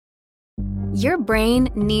Your brain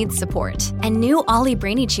needs support, and new Ollie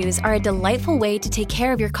Brainy Chews are a delightful way to take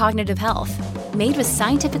care of your cognitive health. Made with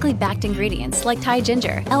scientifically backed ingredients like Thai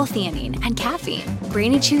ginger, L-theanine, and caffeine,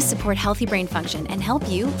 Brainy Chews support healthy brain function and help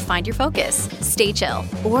you find your focus, stay chill,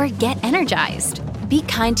 or get energized. Be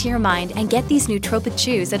kind to your mind and get these nootropic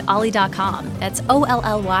chews at ollie.com. That's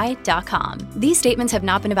OLLY.com. These statements have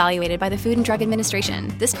not been evaluated by the Food and Drug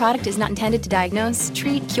Administration. This product is not intended to diagnose,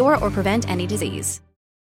 treat, cure, or prevent any disease.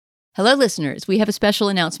 Hello, listeners. We have a special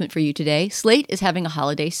announcement for you today. Slate is having a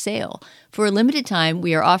holiday sale. For a limited time,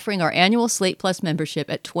 we are offering our annual Slate Plus membership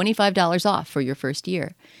at $25 off for your first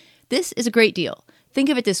year. This is a great deal. Think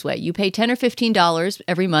of it this way. You pay $10 or $15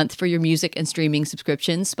 every month for your music and streaming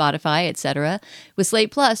subscriptions, Spotify, etc. With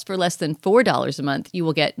Slate Plus, for less than $4 a month, you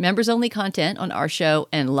will get members-only content on our show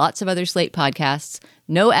and lots of other Slate podcasts,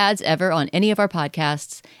 no ads ever on any of our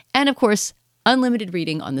podcasts, and, of course, unlimited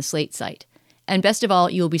reading on the Slate site. And best of all,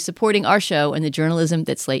 you will be supporting our show and the journalism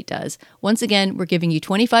that Slate does. Once again, we're giving you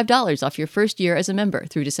 $25 off your first year as a member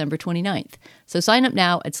through December 29th. So sign up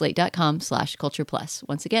now at slate.com/cultureplus.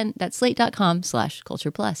 Once again, that's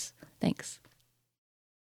slate.com/cultureplus. Thanks.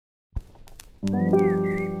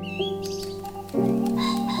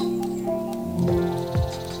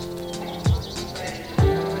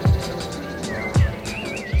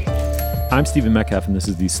 I'm Stephen Metcalf, and this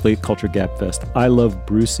is the Slate Culture Gabfest I Love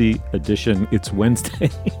Brucey edition. It's Wednesday.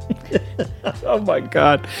 Oh, my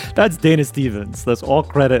God. That's Dana Stevens. That's all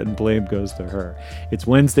credit and blame goes to her. It's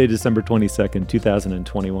Wednesday, December 22nd,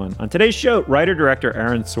 2021. On today's show, writer-director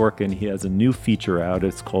Aaron Sorkin, he has a new feature out.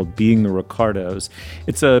 It's called Being the Ricardos.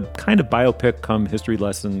 It's a kind of biopic come history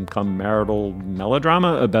lesson come marital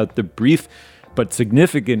melodrama about the brief but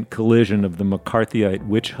significant collision of the McCarthyite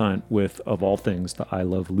witch hunt with, of all things, the I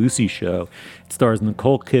Love Lucy show. It stars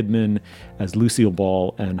Nicole Kidman as Lucille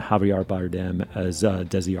Ball and Javier Bardem as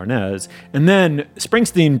Desi Arnaz. And then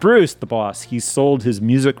Springsteen Bruce, the boss, he sold his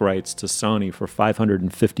music rights to Sony for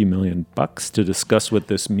 $550 million. To discuss what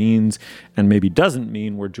this means and maybe doesn't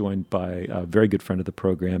mean, we're joined by a very good friend of the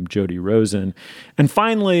program, Jody Rosen. And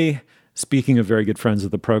finally, speaking of very good friends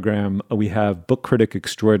of the program, we have book critic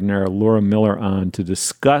extraordinaire Laura Miller on to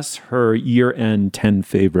discuss her year-end 10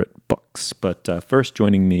 favorite books. But first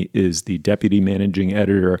joining me is the deputy managing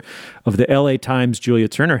editor of the LA Times, Julia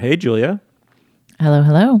Turner. Hey, Julia. Hello,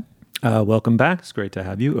 hello. Welcome back. It's great to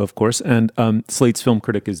have you, of course. And Slate's film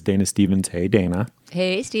critic is Dana Stevens. Hey, Dana.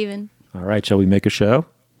 Hey, Stephen. All right. Shall we make a show?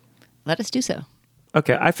 Let us do so.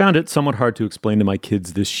 Okay, I found it somewhat hard to explain to my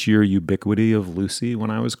kids this sheer ubiquity of Lucy when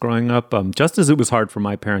I was growing up, just as it was hard for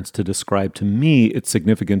my parents to describe to me its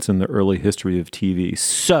significance in the early history of TV.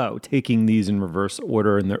 So, taking these in reverse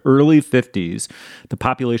order, in the early 50s, the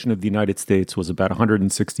population of the United States was about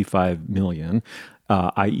 165 million.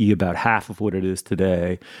 I.e. about half of what it is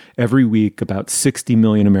today. Every week, about 60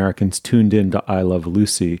 million Americans tuned in to I Love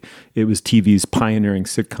Lucy. It was TV's pioneering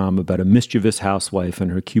sitcom about a mischievous housewife and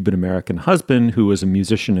her Cuban-American husband, who was a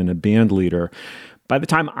musician and a band leader. By the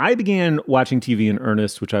time I began watching TV in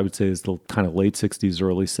earnest, which I would say is the kind of late 60s,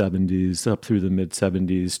 early 70s, up through the mid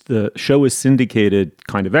 70s, the show was syndicated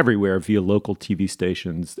kind of everywhere via local TV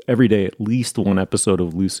stations. Every day, at least one episode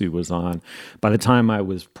of Lucy was on. By the time I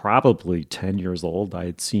was probably 10 years old, I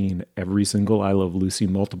had seen every single I Love Lucy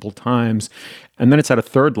multiple times. And then it's had a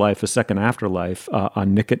third life, a second afterlife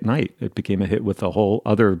on Nick at Night. It became a hit with a whole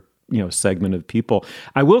other segment of people.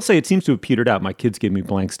 I will say it seems to have petered out. My kids gave me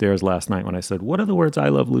blank stares last night when I said, what do the words I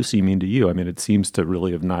Love Lucy mean to you? I mean, it seems to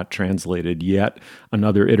really have not translated yet.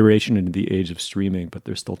 Another iteration into the age of streaming, but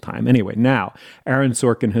there's still time. Anyway, now, Aaron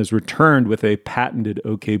Sorkin has returned with a patented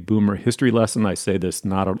OK Boomer history lesson. I say this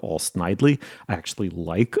not at all snidely. I actually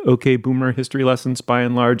like OK Boomer history lessons by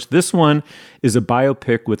and large. This one is a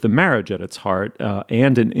biopic with a marriage at its heart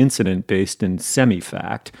and an incident based in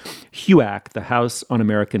semi-fact. HUAC, the House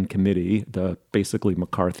Un-American Committee, the basically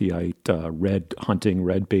McCarthyite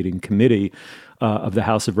red baiting committee of the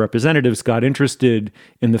House of Representatives, got interested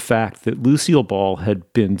in the fact that Lucille Ball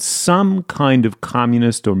had been some kind of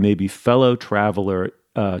communist or maybe fellow traveler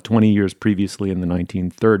 20 years previously in the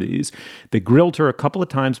 1930s. They grilled her a couple of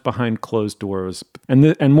times behind closed doors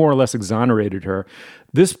and more or less exonerated her.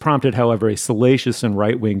 This prompted, however, a salacious and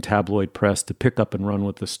right-wing tabloid press to pick up and run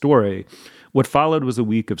with the story. What followed was a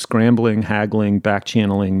week of scrambling, haggling,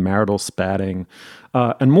 back-channeling, marital spatting,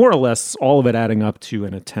 and more or less all of it adding up to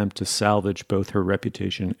an attempt to salvage both her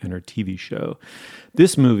reputation and her TV show.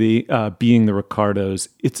 This movie, Being the Ricardos,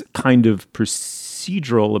 it's kind of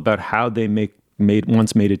procedural about how they make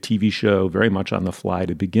once made a TV show very much on the fly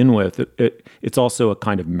to begin with. It's also a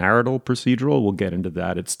kind of marital procedural. We'll get into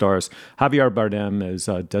that. It stars Javier Bardem as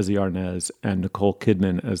Desi Arnaz and Nicole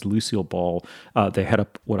Kidman as Lucille Ball. They head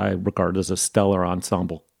up what I regard as a stellar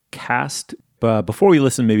ensemble cast. But before we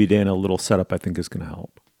listen, maybe, Dana, a little setup I think is going to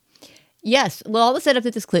help. Yes. Well, all the setup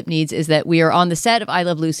that this clip needs is that we are on the set of I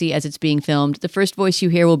Love Lucy as it's being filmed. The first voice you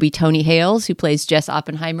hear will be Tony Hales, who plays Jess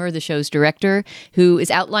Oppenheimer, the show's director, who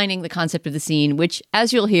is outlining the concept of the scene, which,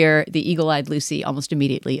 as you'll hear, the eagle-eyed Lucy almost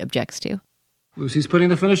immediately objects to. Lucy's putting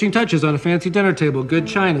the finishing touches on a fancy dinner table, good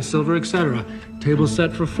china, silver, etc. Table's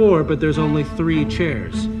set for 4, but there's only 3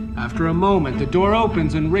 chairs. After a moment, the door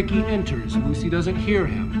opens and Ricky enters. Lucy doesn't hear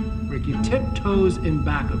him. Ricky tiptoes in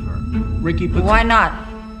back of her. Ricky puts... Why not?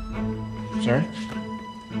 Sorry?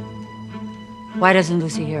 Why doesn't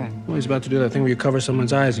Lucy hear him? Well, he's about to do that thing where you cover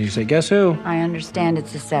someone's eyes and you say, guess who? I understand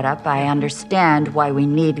it's a setup. I understand why we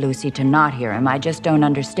need Lucy to not hear him. I just don't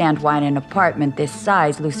understand why in an apartment this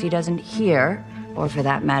size, Lucy doesn't hear, or for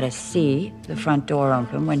that matter, see, the front door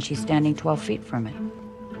open when she's standing 12 feet from it.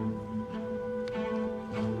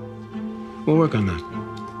 We'll work on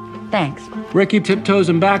that. Thanks. Ricky tiptoes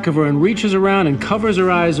in back of her and reaches around and covers her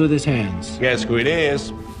eyes with his hands. Guess who it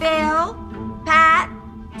is? Bill? Pat?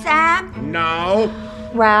 Sam? No.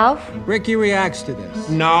 Ralph? Ricky reacts to this.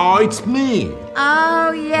 No, it's me.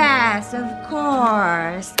 Oh, yes, of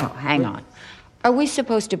course. Oh, hang on. Are we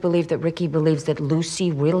supposed to believe that Ricky believes that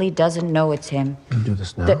Lucy really doesn't know it's him? Do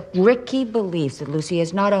this now. That Ricky believes that Lucy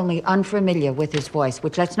is not only unfamiliar with his voice,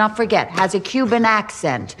 which, let's not forget, has a Cuban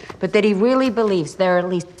accent, but that he really believes there are at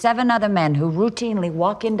least 7 other men who routinely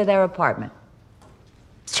walk into their apartment.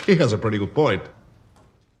 She has a pretty good point.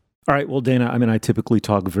 All right. Well, Dana, I typically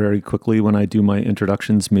talk very quickly when I do my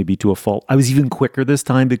introductions, maybe to a fault. I was even quicker this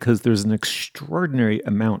time because there's an extraordinary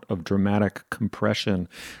amount of dramatic compression,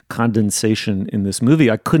 condensation in this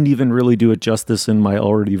movie. I couldn't even really do it justice in my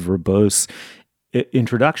already verbose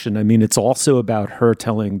introduction. It's also about her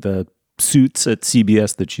telling the Suits at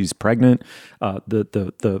CBS that she's pregnant,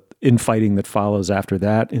 the infighting that follows after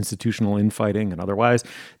that, institutional infighting and otherwise.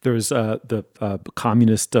 There's the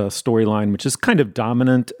communist storyline, which is kind of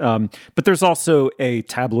dominant, but there's also a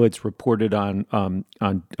tabloids reported on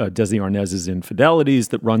Desi Arnaz's infidelities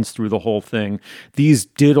that runs through the whole thing. These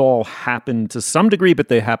did all happen to some degree, but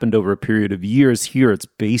they happened over a period of years. Here, it's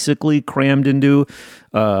basically crammed into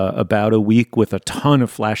about a week with a ton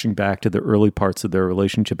of flashing back to the early parts of their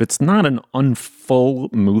relationship. It's not an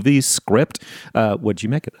unfull movie script. What'd you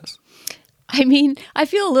make of this? I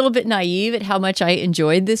feel a little bit naive at how much I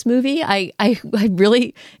enjoyed this movie. I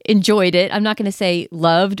really enjoyed it. I'm not going to say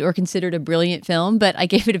loved or considered a brilliant film, but I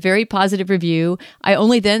gave it a very positive review. I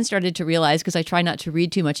only then started to realize, because I try not to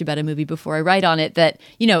read too much about a movie before I write on it, that,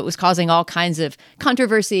 it was causing all kinds of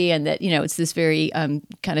controversy and that, it's this very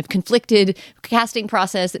kind of conflicted casting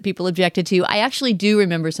process that people objected to. I actually do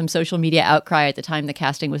remember some social media outcry at the time the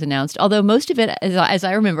casting was announced, although most of it, as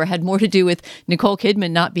I remember, had more to do with Nicole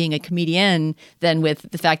Kidman not being a comedian than with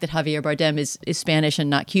the fact that Javier Bardem is Spanish and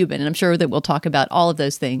not Cuban. And I'm sure that we'll talk about all of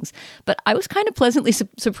those things. But I was kind of pleasantly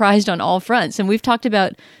surprised on all fronts. And we've talked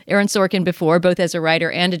about Aaron Sorkin before, both as a writer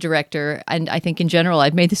and a director. And I think in general,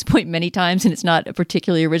 I've made this point many times, and it's not a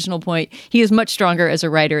particularly original point. He is much stronger as a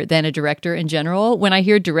writer than a director in general. When I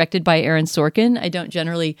hear directed by Aaron Sorkin, I don't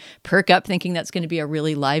generally perk up thinking that's going to be a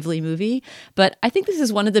really lively movie. But I think this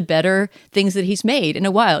is one of the better things that he's made in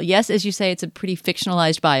a while. Yes, as you say, it's a pretty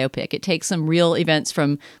fictionalized biopic. It takes some real events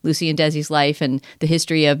from Lucy and Desi's life and the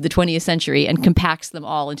history of the 20th century and compacts them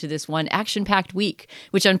all into this one action-packed week,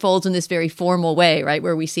 which unfolds in this very formal way, right?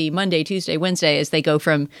 Where we see Monday, Tuesday, Wednesday as they go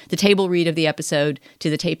from the table read of the episode to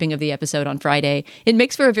the taping of the episode on Friday. It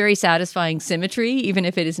makes for a very satisfying symmetry, even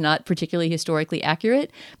if it is not particularly historically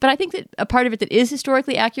accurate. But I think that a part of it that is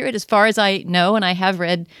historically accurate, as far as I know, and I have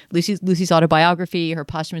read Lucy's autobiography, her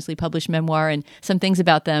posthumously published memoir, and some things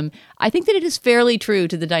about them, I think that it is fairly true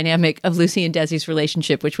to the dynamic of Lucy and Desi's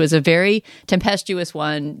relationship, which was a very tempestuous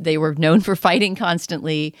one. They were known for fighting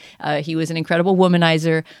constantly. He was an incredible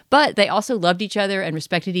womanizer, but they also loved each other and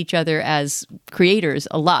respected each other as creators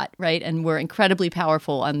a lot, right? And were incredibly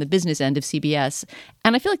powerful on the business end of CBS.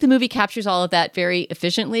 And I feel like the movie captures all of that very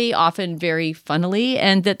efficiently, often very funnily,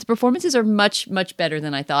 and that the performances are much, much better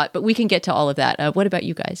than I thought. But we can get to all of that. What about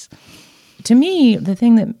you guys? To me, the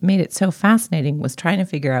thing that made it so fascinating was trying to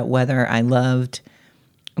figure out whether I loved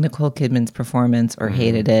Nicole Kidman's performance or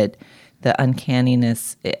hated it, the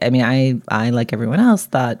uncanniness. I like everyone else,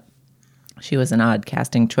 thought she was an odd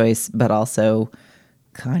casting choice, but also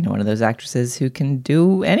kind of one of those actresses who can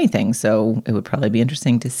do anything. So it would probably be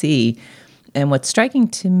interesting to see. And what's striking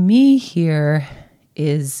to me here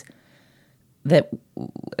is that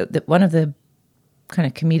one of the kind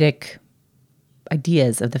of comedic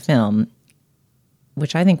ideas of the film,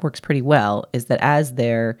 which I think works pretty well, is that as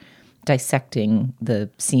they're dissecting the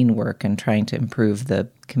scene work and trying to improve the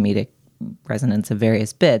comedic resonance of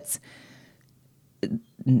various bits,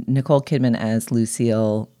 Nicole Kidman as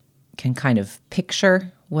Lucille can kind of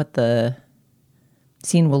picture what the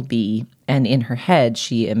scene will be, and in her head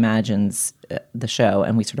she imagines the show,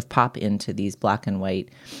 and we sort of pop into these black and white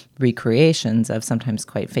recreations of sometimes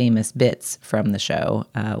quite famous bits from the show,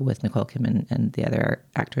 with Nicole Kidman and the other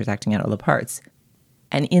actors acting out all the parts.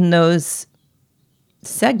 And in those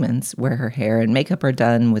segments where her hair and makeup are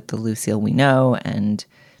done with the Lucille we know, and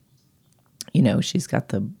she's got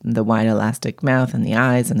the wide elastic mouth and the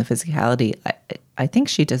eyes and the physicality, I think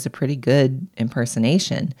she does a pretty good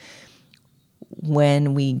impersonation.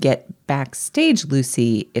 When we get backstage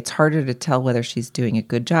Lucy, it's harder to tell whether she's doing a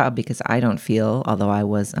good job, because I don't feel, although I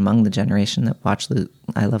was among the generation that watched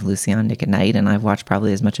I Love Lucy on Nick at Night, and I've watched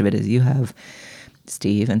probably as much of it as you have,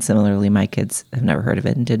 Steve, and similarly my kids have never heard of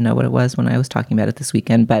it and didn't know what it was when I was talking about it this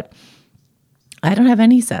weekend, but I don't have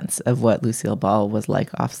any sense of what Lucille Ball was like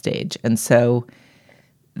off stage. And so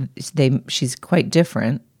she's quite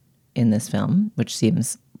different in this film, which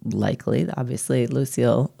seems likely. Obviously, the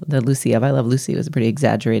Lucy of I Love Lucy was a pretty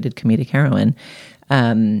exaggerated comedic heroine.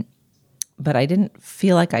 But I didn't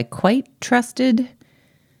feel like I quite trusted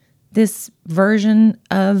this version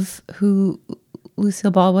of who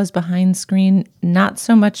Lucille Ball was behind screen, not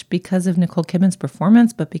so much because of Nicole Kidman's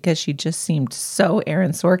performance, but because she just seemed so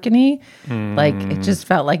Aaron Sorkin-y. Like, it just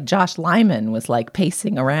felt like Josh Lyman was like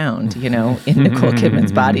pacing around, in Nicole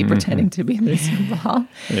Kidman's body, pretending to be Lucille Ball.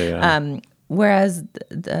 Yeah. Whereas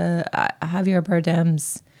Javier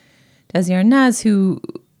Bardem's Desi Arnaz, who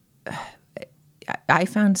I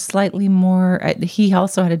found slightly more, he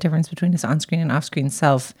also had a difference between his on-screen and off-screen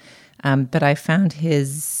self, but I found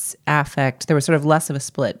his affect, there was sort of less of a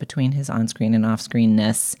split between his on-screen and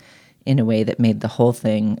off-screenness in a way that made the whole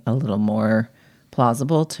thing a little more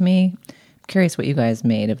plausible to me. I'm curious what you guys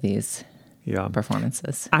made of these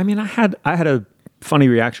performances. I mean, I had a funny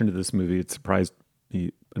reaction to this movie. It surprised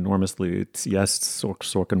me enormously. It's yes,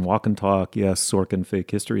 Sorkin walk and talk. Yes, Sorkin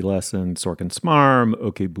fake history lesson. Sorkin smarm.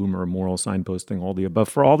 Okay, boomer moral signposting. All the above.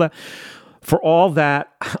 For all that,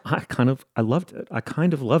 I loved it. I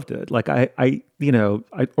kind of loved it. Like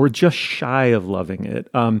or just shy of loving it.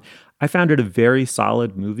 I found it a very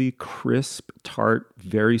solid movie, crisp, tart,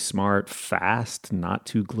 very smart, fast, not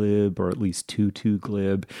too glib, or at least too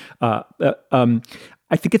glib. I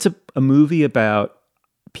think it's a movie about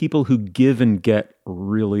people who give and get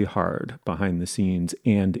really hard behind the scenes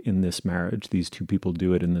and in this marriage. These two people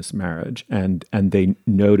do it in this marriage, and they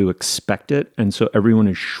know to expect it. And so everyone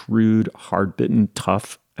is shrewd, hard-bitten,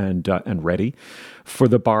 tough, and ready for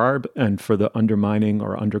the barb and for the undermining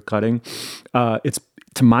or undercutting. It's,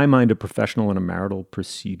 to my mind, a professional and a marital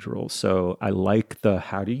procedural. So I like the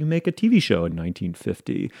how do you make a TV show in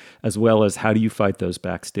 1950, as well as how do you fight those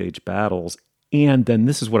backstage battles. And then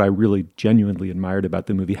this is what I really genuinely admired about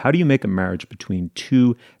the movie. How do you make a marriage between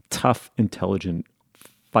two tough, intelligent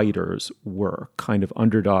fighters work, kind of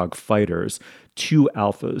underdog fighters, two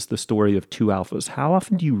alphas, the story of two alphas? How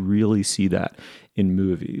often do you really see that in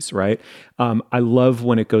movies, right? I love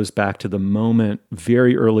when it goes back to the moment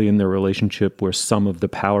very early in their relationship where some of the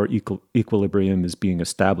power equilibrium is being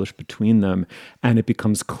established between them, and it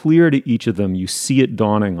becomes clear to each of them, you see it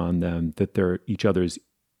dawning on them that they're each other's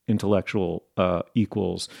intellectual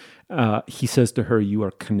equals. He says to her, "You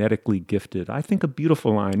are kinetically gifted." I think a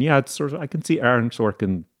beautiful line. Yeah, it's sort of, I can see Aaron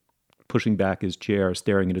Sorkin pushing back his chair,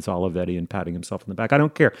 staring at his Olivetti and patting himself on the back. I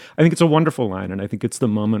don't care. I think it's a wonderful line, and I think it's the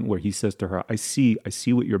moment where he says to her, I see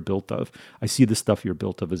what you're built of. I see the stuff you're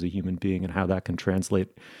built of as a human being and how that can translate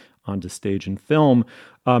onto stage and film.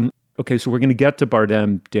 Okay, so we're going to get to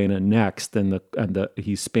Bardem, Dana, next, and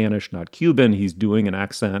he's Spanish, not Cuban. He's doing an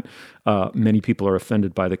accent. Many people are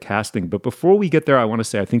offended by the casting. But before we get there, I want to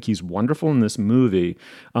say I think he's wonderful in this movie.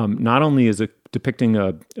 Not only is it depicting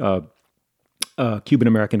a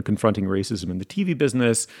Cuban-American confronting racism in the TV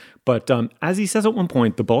business, but as he says at one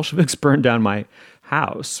point, the Bolsheviks burned down my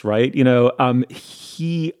house, right? Now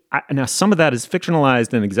some of that is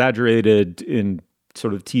fictionalized and exaggerated in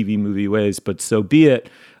sort of TV movie ways, but so be it.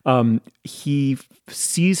 He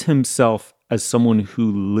sees himself as someone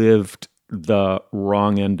who lived the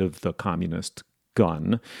wrong end of the communist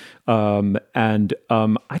gun. And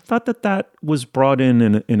I thought that was brought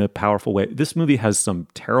in a powerful way. This movie has some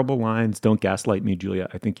terrible lines. Don't gaslight me, Julia.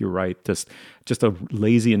 I think you're right. Just a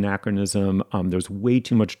lazy anachronism. There's way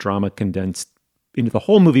too much drama condensed into the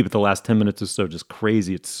whole movie, but the last 10 minutes is so just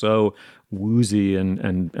crazy. It's so woozy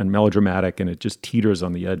and melodramatic, and it just teeters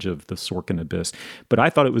on the edge of the Sorkin abyss. But I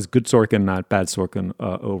thought it was good Sorkin, not bad Sorkin,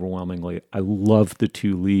 overwhelmingly. I love the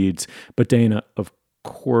two leads. But Dana, of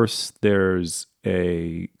course, there's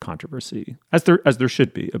a controversy, as there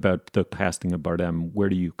should be, about the casting of Bardem. Where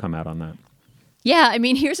do you come out on that? Yeah, I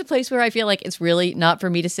mean, here's a place where I feel like it's really not for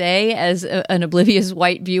me to say as an oblivious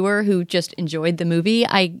white viewer who just enjoyed the movie.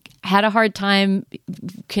 I had a hard time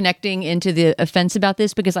connecting into the offense about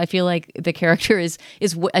this because I feel like the character is,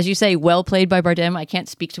 as you say, well played by Bardem. I can't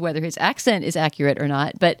speak to whether his accent is accurate or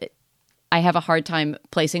not, but I have a hard time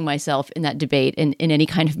placing myself in that debate in any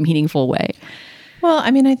kind of meaningful way. Well, I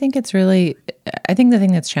mean, I think the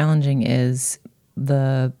thing that's challenging is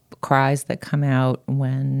the cries that come out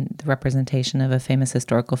when the representation of a famous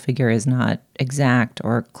historical figure is not exact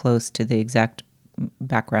or close to the exact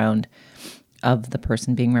background of the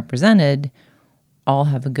person being represented all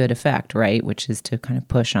have a good effect, right? Which is to kind of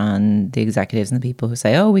push on the executives and the people who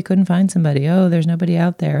say, oh, we couldn't find somebody. Oh, there's nobody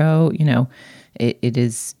out there. Oh, it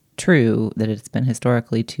is true that it's been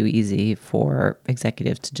historically too easy for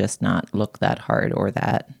executives to just not look that hard or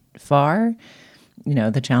that far.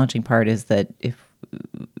 The challenging part is that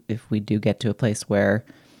if we do get to a place where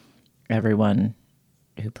everyone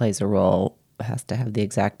who plays a role has to have the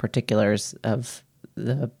exact particulars of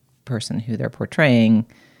the person who they're portraying,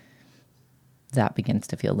 that begins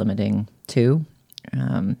to feel limiting too.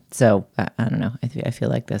 So I don't know. I feel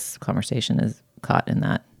like this conversation is caught in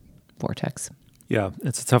that vortex. Yeah,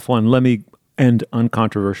 it's a tough one. Let me end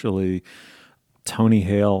uncontroversially. Tony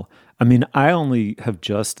Hale. I mean, I only have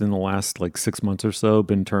just in the last 6 months or so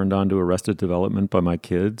been turned on to Arrested Development by my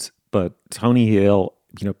kids, but Tony Hale,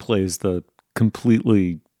 plays the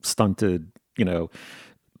completely stunted,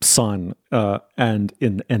 son, and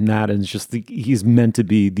that is just he's meant to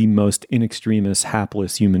be the most in extremis,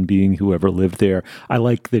 hapless human being who ever lived there. I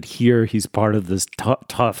like that here he's part of this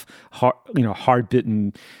tough,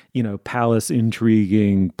 hard-bitten, palace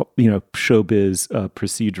intriguing, showbiz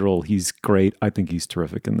procedural. He's great. I think he's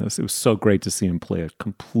terrific in this. It was so great to see him play a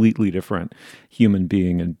completely different human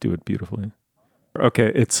being and do it beautifully.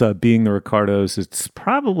 Okay, it's Being the Ricardos. It's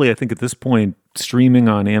probably, I think at this point, streaming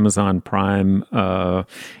on Amazon Prime and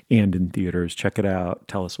in theaters. Check it out.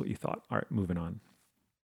 Tell us what you thought. All right, moving on.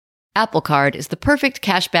 Apple Card is the perfect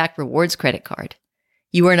cashback rewards credit card.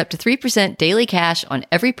 You earn up to 3% daily cash on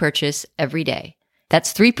every purchase every day.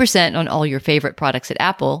 That's 3% on all your favorite products at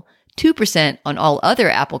Apple, 2% on all other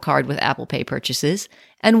Apple Card with Apple Pay purchases,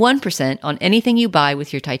 and 1% on anything you buy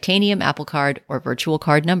with your titanium Apple Card or virtual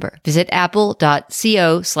card number. Visit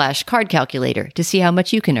apple.co/card calculator to see how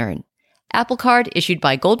much you can earn. Apple Card issued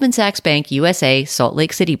by Goldman Sachs Bank USA, Salt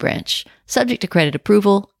Lake City branch. Subject to credit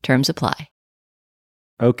approval. Terms apply.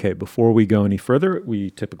 Okay, before we go any further,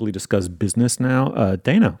 we typically discuss business now.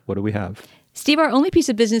 Dana, what do we have? Steve, our only piece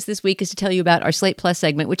of business this week is to tell you about our Slate Plus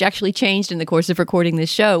segment, which actually changed in the course of recording this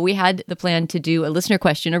show. We had the plan to do a listener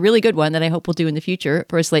question, a really good one that I hope we'll do in the future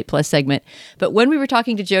for a Slate Plus segment. But when we were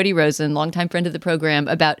talking to Jody Rosen, longtime friend of the program,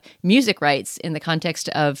 about music rights in the context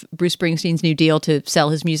of Bruce Springsteen's new deal to sell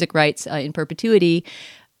his music rights in perpetuity,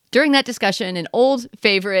 during that discussion, an old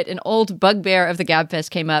favorite, an old bugbear of the GabFest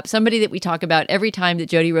came up, somebody that we talk about every time that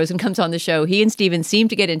Jody Rosen comes on the show. He and Steven seem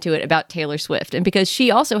to get into it about Taylor Swift. And because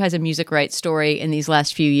she also has a music rights story in these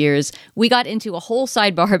last few years, we got into a whole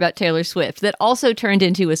sidebar about Taylor Swift that also turned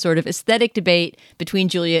into a sort of aesthetic debate between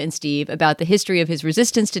Julia and Steve about the history of his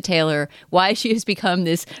resistance to Taylor, why she has become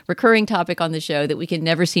this recurring topic on the show that we can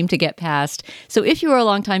never seem to get past. So if you are a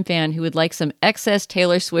longtime fan who would like some excess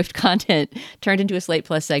Taylor Swift content turned into a Slate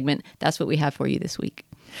Plus segment, that's what we have for you this week.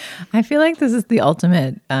 I feel like this is the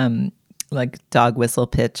ultimate dog whistle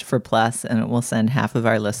pitch for Plus, and it will send half of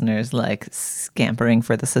our listeners scampering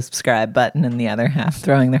for the subscribe button and the other half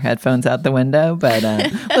throwing their headphones out the window. But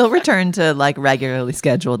we'll return to regularly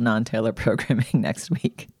scheduled non-Taylor programming next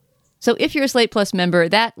week. So if you're a Slate Plus member,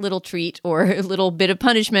 that little treat or a little bit of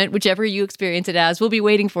punishment, whichever you experience it as, will be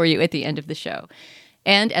waiting for you at the end of the show.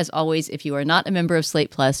 And as always, if you are not a member of Slate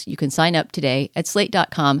Plus, you can sign up today at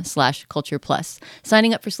slate.com/cultureplus.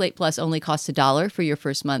 Signing up for Slate Plus only costs $1 for your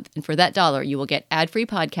first month. And for that $1, you will get ad-free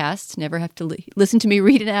podcasts, never have to listen to me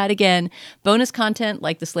read an ad again, bonus content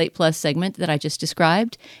like the Slate Plus segment that I just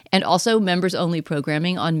described, and also members-only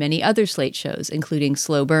programming on many other Slate shows, including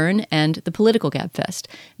Slow Burn and the Political Gabfest.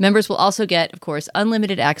 Members will also get, of course,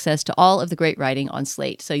 unlimited access to all of the great writing on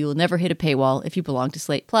Slate, so you will never hit a paywall if you belong to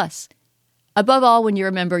Slate Plus. Above all, when you're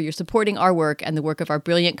a member, you're supporting our work and the work of our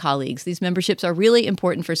brilliant colleagues. These memberships are really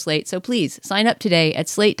important for Slate, so please sign up today at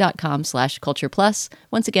slate.com/cultureplus.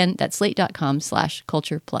 Once again, that's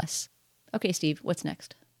slate.com/cultureplus. Okay, Steve, what's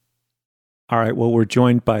next? All right. Well, we're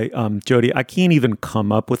joined by Jody. I can't even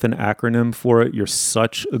come up with an acronym for it. You're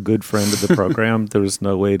such a good friend of the program. There's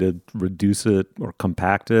no way to reduce it or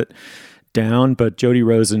compact it down. But Jody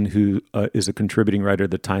Rosen, who is a contributing writer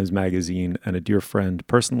at the Times Magazine and a dear friend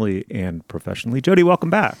personally and professionally. Jody, welcome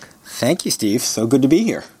back. Thank you, Steve. So good to be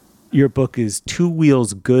here. Your book is Two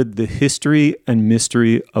Wheels Good, The History and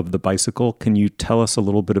Mystery of the Bicycle. Can you tell us a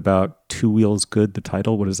little bit about Two Wheels Good, the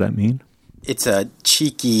title? What does that mean? It's a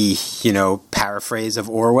cheeky, paraphrase of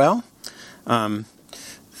Orwell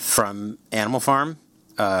from Animal Farm.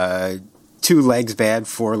 2 legs bad,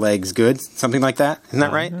 4 legs good, something like that. Isn't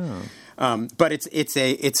that right? But it's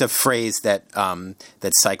a phrase that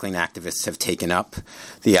cycling activists have taken up.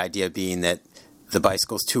 The idea being that the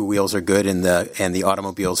bicycle's 2 wheels are good and the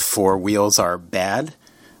automobile's 4 wheels are bad.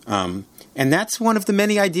 And that's one of the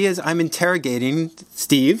many ideas I'm interrogating,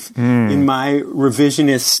 Steve, in my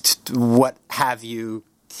revisionist, what have you,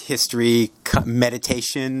 history,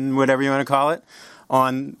 meditation, whatever you want to call it,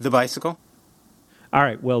 on the bicycle. All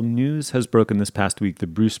right. Well, news has broken this past week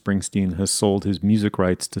that Bruce Springsteen has sold his music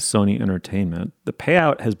rights to Sony Entertainment. The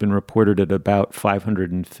payout has been reported at about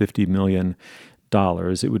 $550 million.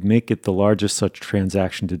 It would make it the largest such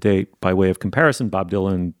transaction to date. By way of comparison, Bob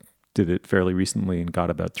Dylan did it fairly recently and got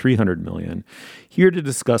about $300 million. Here to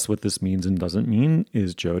discuss what this means and doesn't mean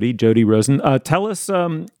is Jody Rosen. Tell us,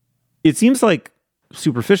 it seems like,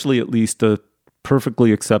 superficially at least, a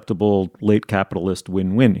perfectly acceptable late capitalist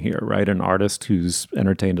win-win here, right? An artist who's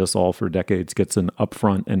entertained us all for decades gets an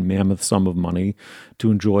upfront and mammoth sum of money to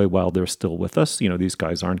enjoy while they're still with us. These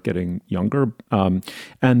guys aren't getting younger. And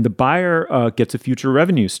the buyer gets a future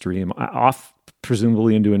revenue stream off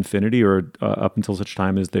presumably into infinity or up until such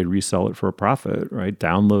time as they resell it for a profit, right?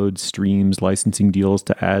 Downloads, streams, licensing deals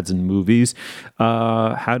to ads and movies.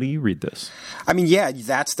 How do you read this? I mean, yeah,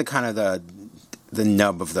 that's the kind of the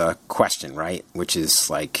nub of the question, right? Which is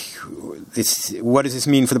like, what does this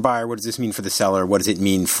mean for the buyer? What does this mean for the seller? What does it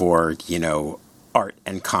mean for, art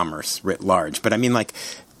and commerce writ large? But I mean, like,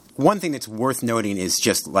 one thing that's worth noting is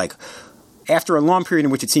just like, after a long period in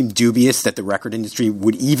which it seemed dubious that the record industry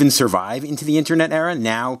would even survive into the internet era,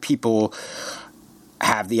 now people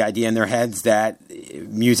have the idea in their heads that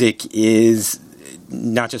music is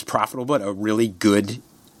not just profitable, but a really good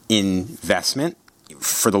investment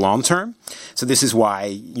for the long term. So this is why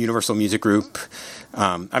Universal Music Group,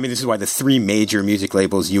 this is why the 3 major music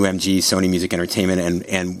labels, UMG, Sony Music Entertainment,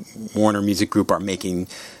 and Warner Music Group, are making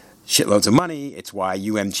shitloads of money. It's why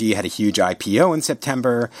UMG had a huge IPO in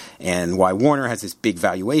September, and why Warner has this big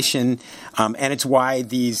valuation. And it's why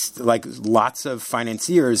these, lots of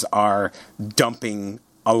financiers are dumping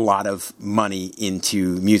a lot of money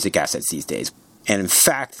into music assets these days. And in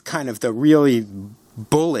fact, kind of the really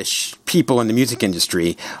bullish people in the music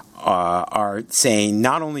industry are saying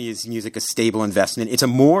not only is music a stable investment, it's a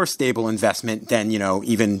more stable investment than,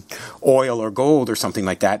 even oil or gold or something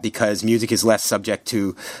like that, because music is less subject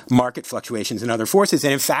to market fluctuations and other forces.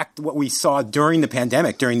 And in fact, what we saw during the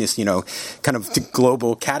pandemic, during this, kind of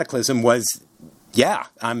global cataclysm was,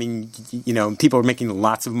 people are making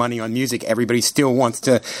lots of money on music. Everybody still wants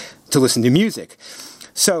to listen to music.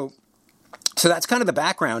 So that's kind of the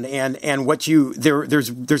background, and what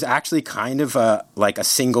there's actually kind of a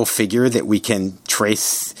single figure that we can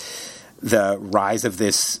trace the rise of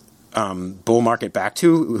this bull market back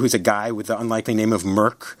to, who's a guy with the unlikely name of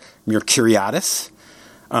Mercuriadis,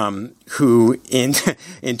 who in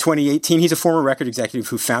 2018, he's a former record executive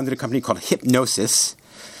who founded a company called Hipgnosis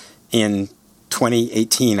in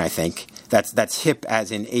 2018, I think. That's hip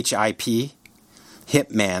as in HIP,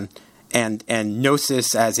 hip man. And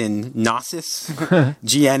gnosis as in gnosis,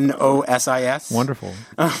 GNOSIS. Wonderful.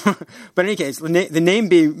 But in any case, the name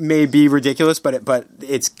may be ridiculous, but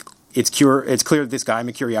it's clear that this guy,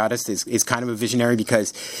 Mercuriadis, is kind of a visionary,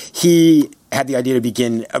 because he had the idea to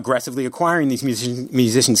begin aggressively acquiring these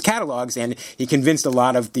musicians' catalogs, and he convinced a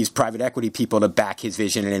lot of these private equity people to back his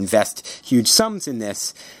vision and invest huge sums in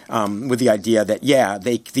this, with the idea that,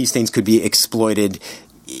 these things could be exploited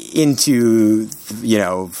into,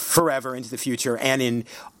 forever into the future, and in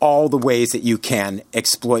all the ways that you can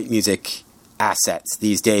exploit music assets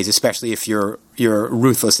these days, especially if you're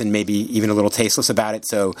ruthless and maybe even a little tasteless about it.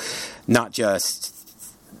 So not just,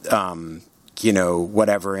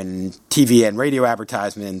 whatever in TV and radio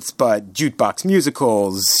advertisements, but jukebox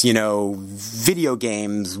musicals, video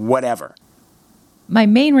games, whatever. My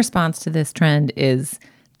main response to this trend is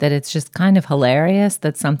that it's just kind of hilarious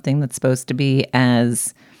that something that's supposed to be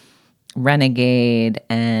as renegade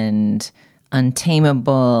and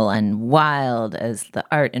untamable and wild as the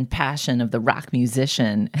art and passion of the rock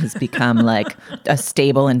musician has become like a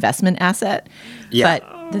stable investment asset. Yeah.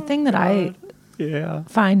 But the thing that I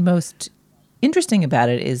find most interesting about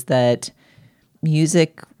it is that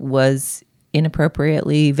music was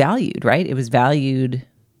inappropriately valued, right? It was valued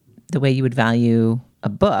the way you would value a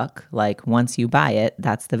book, like once you buy it,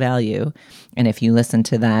 that's the value. And if you listen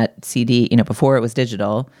to that CD, before it was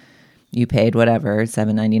digital, you paid whatever,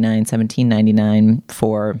 $7.99, $17.99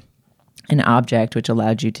 for an object which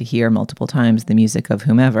allowed you to hear multiple times the music of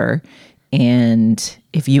whomever. And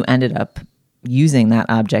if you ended up using that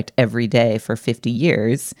object every day for 50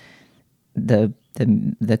 years, the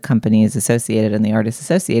companies associated and the artists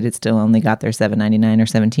associated still only got their $7.99 or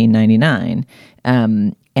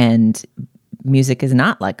 $17.99. And music is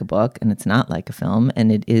not like a book, and it's not like a film,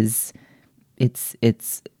 and it's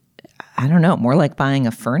I don't know, more like buying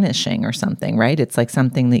a furnishing or something, right? It's like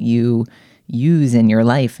something that you use in your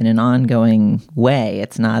life in an ongoing way.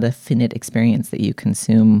 It's not a finite experience that you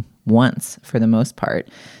consume once for the most part.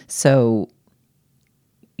 So,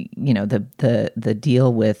 the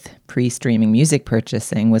deal with pre-streaming music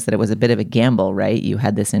purchasing was that it was a bit of a gamble, right? You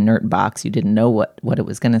had this inert box. You didn't know what it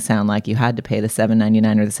was going to sound like. You had to pay the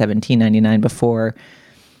 $7.99 or the $17.99 before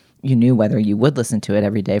you knew whether you would listen to it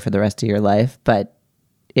every day for the rest of your life. But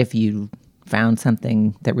if you found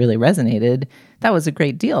something that really resonated, that was a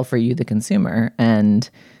great deal for you, the consumer. And,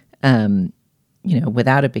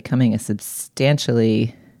 without it becoming a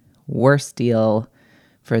substantially worse deal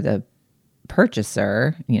for the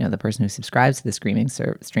purchaser, the person who subscribes to the streaming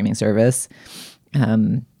service,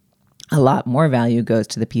 a lot more value goes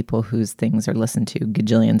to the people whose things are listened to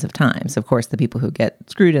gajillions of times. Of course, the people who get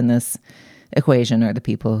screwed in this equation are the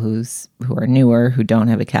people who are newer, who don't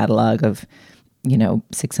have a catalog of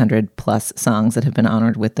 600 plus songs that have been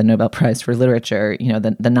honored with the Nobel Prize for Literature.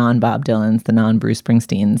 The non-Bob Dylans, the non-Bruce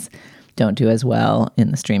Springsteens don't do as well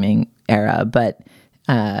in the streaming era. But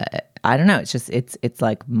I don't know. It's just it's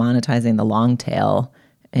like monetizing the long tail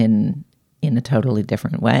in a totally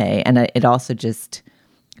different way, and it also just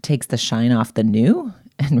takes the shine off the new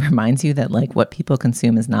and reminds you that like what people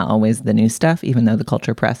consume is not always the new stuff, even though the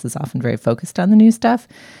culture press is often very focused on the new stuff.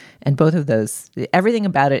 And both of those, everything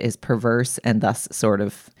about it is perverse and thus sort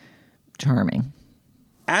of charming.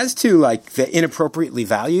 As to like the inappropriately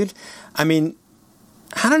valued, I mean,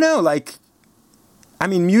 I don't know.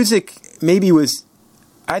 Music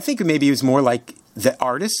I think maybe it was more like the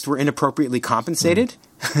artists were inappropriately compensated.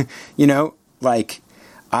 The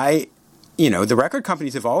record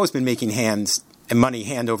companies have always been making money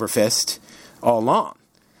hand over fist all along.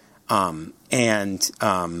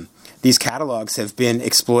 These catalogs have been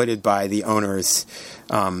exploited by the owners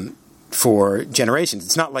for generations.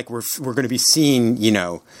 It's not like we're going to be seeing,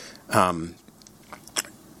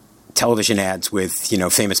 television ads with,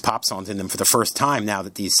 famous pop songs in them for the first time now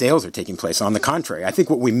that these sales are taking place. On the contrary, I think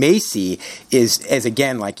what we may see is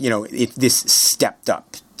again, if this stepped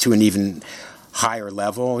up to an even higher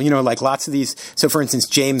level, like lots of these. So for instance,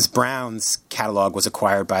 James Brown's catalog was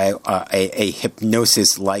acquired by a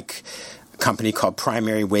Hipgnosis-like company called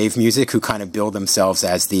Primary Wave Music, who kind of bill themselves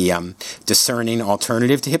as the discerning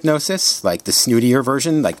alternative to Hipgnosis, like the snootier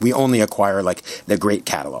version. Like we only acquire like the great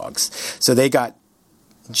catalogs. So they got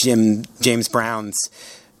James Brown's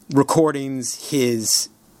recordings, his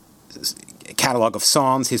catalog of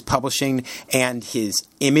songs, his publishing, and his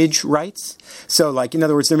image rights. So, like, in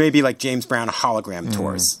other words, there may be like James Brown hologram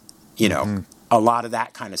tours, a lot of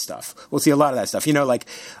that kind of stuff. We'll see a lot of that stuff.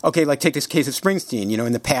 Take this case of Springsteen.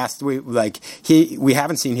 In the past, we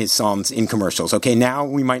haven't seen his songs in commercials. Okay, now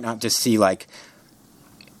we might not just see a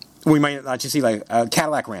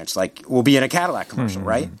Cadillac Ranch. Like, we'll be in a Cadillac commercial,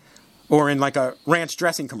 right? Or in like a ranch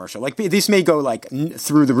dressing commercial. Like this may go like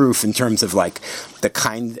through the roof in terms of like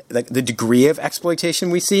the degree of exploitation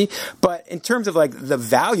we see. But in terms of like the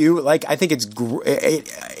value, like I think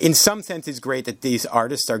in some sense it's great that these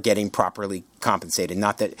artists are getting properly compensated.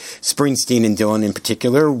 Not that Springsteen and Dylan in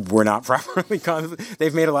particular were not properly compensated.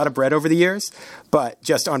 They've made a lot of bread over the years, but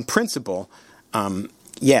just on principle,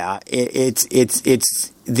 it's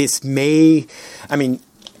this may, I mean,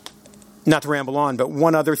 not to ramble on, but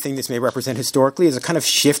one other thing this may represent historically is a kind of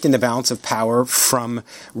shift in the balance of power from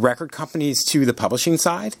record companies to the publishing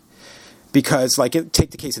side. Because,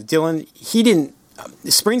 take the case of Dylan,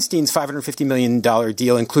 Springsteen's $550 million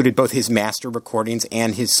deal included both his master recordings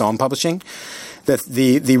and his song publishing.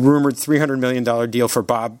 The rumored $300 million deal for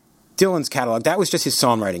Bob Dylan's catalog, that was just his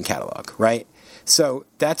songwriting catalog, right? So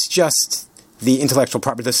that's just the intellectual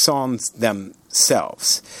property, the songs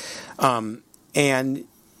themselves. And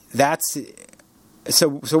that's so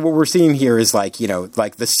what we're seeing here is like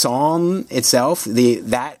the song itself,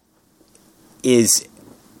 that is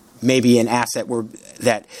maybe an asset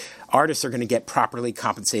that artists are going to get properly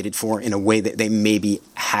compensated for in a way that they maybe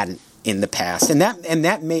hadn't in the past, and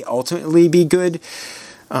that may ultimately be good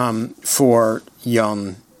for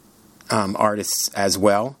young artists as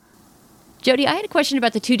well. Jody, I had a question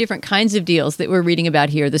about the two different kinds of deals that we're reading about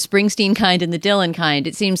here, the Springsteen kind and the Dylan kind.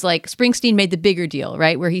 It seems like Springsteen made the bigger deal,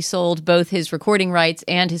 right, where he sold both his recording rights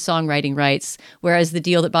and his songwriting rights, whereas the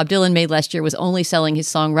deal that Bob Dylan made last year was only selling his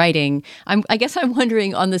songwriting. I guess I'm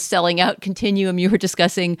wondering, on the selling out continuum you were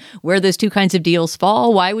discussing, where those two kinds of deals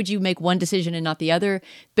fall. Why would you make one decision and not the other?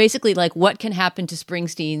 Basically, like, what can happen to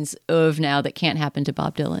Springsteen's oeuvre now that can't happen to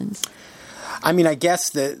Bob Dylan's? I mean, I guess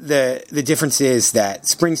the difference is that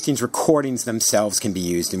Springsteen's recordings themselves can be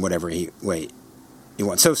used in whatever way you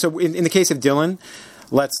want. So in the case of Dylan,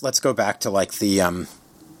 let's go back to like the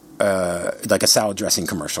like a salad dressing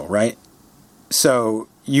commercial, right? So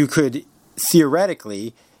you could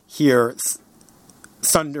theoretically hear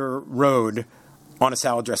Thunder Road on a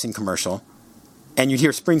salad dressing commercial, and you'd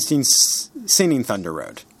hear Springsteen singing Thunder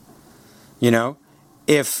Road. You know,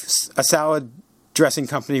 if a salad dressing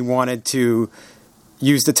company wanted to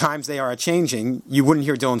use The Times They Are A-Changing, you wouldn't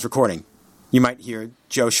hear Dylan's recording. You might hear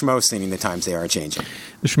Joe Schmo singing The Times They Are A-Changing.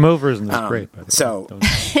 The Schmo version is great, by the way. So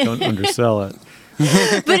don't undersell it.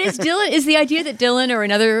 But is the idea that Dylan or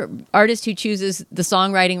another artist who chooses the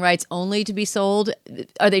songwriting rights only to be sold,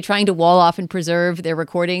 are they trying to wall off and preserve their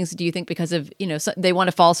recordings? Do you think because of, they want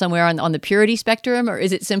to fall somewhere on the purity spectrum, or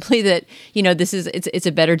is it simply that, it's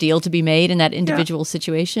a better deal to be made in that individual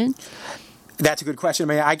situation? That's a good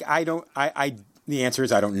question. I mean, the answer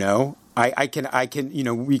is I don't know. I can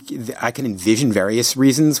envision various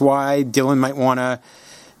reasons why Dylan might want to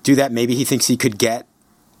do that. Maybe he thinks he could get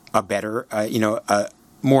a better,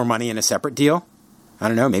 more money in a separate deal. I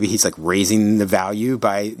don't know. Maybe he's like raising the value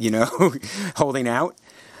by, holding out.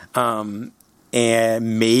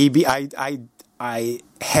 And maybe I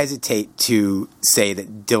hesitate to say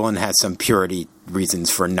that Dylan has some purity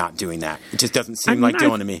reasons for not doing that. It just doesn't seem like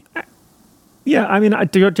Dylan to me. Yeah, I mean,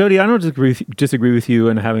 Jody, I don't disagree with you.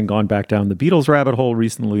 And having gone back down the Beatles rabbit hole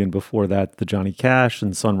recently, and before that, the Johnny Cash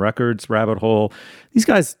and Sun Records rabbit hole, these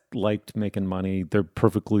guys liked making money. They're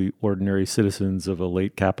perfectly ordinary citizens of a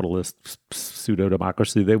late capitalist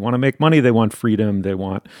pseudo-democracy. They want to make money. They want freedom. They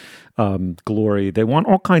want glory. They want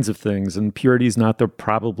all kinds of things. And purity is not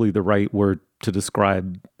probably the right word to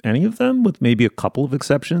describe any of them, with maybe a couple of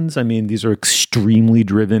exceptions. I mean, these are extremely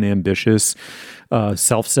driven, ambitious,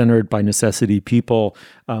 self-centered, by necessity people.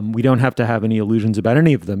 We don't have to have any illusions about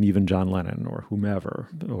any of them, even John Lennon or whomever,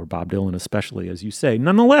 or Bob Dylan especially, as you say.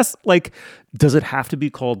 Nonetheless, like, does it have to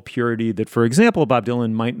be called purity that, for example, Bob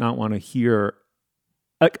Dylan might not want to hear?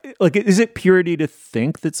 Like, is it purity to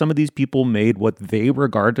think that some of these people made what they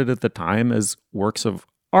regarded at the time as works of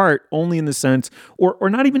art, only in the sense, or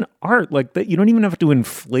not even art, like that you don't even have to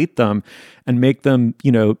inflate them and make them,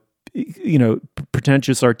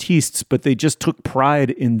 pretentious artistes, but they just took pride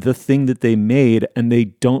in the thing that they made, and they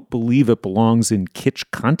don't believe it belongs in kitsch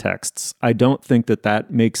contexts. I don't think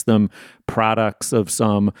that makes them products of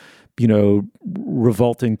some,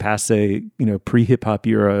 revolting passe, pre-hip hop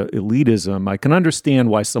era elitism. I can understand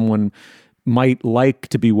why someone might like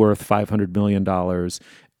to be worth $500 million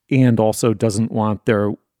and also doesn't want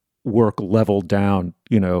their work leveled down,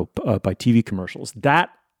 by TV commercials. That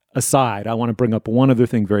aside, I want to bring up one other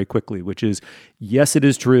thing very quickly, which is, yes, it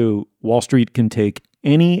is true, Wall Street can take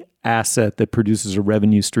any asset that produces a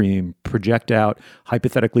revenue stream, project out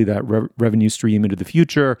hypothetically that revenue stream into the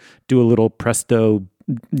future, do a little presto,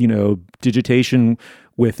 digitation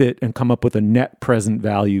with it, and come up with a net present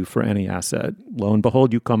value for any asset. Lo and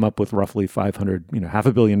behold, you come up with roughly $500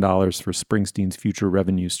 million for Springsteen's future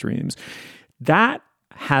revenue streams. That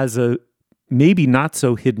has a maybe not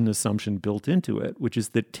so hidden assumption built into it, which is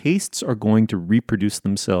that tastes are going to reproduce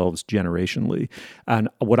themselves generationally. And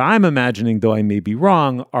what I'm imagining, though I may be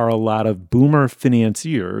wrong, are a lot of boomer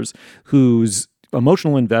financiers whose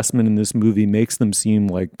emotional investment in this movie makes them seem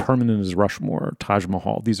like permanent as Rushmore, Taj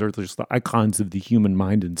Mahal. These are just the icons of the human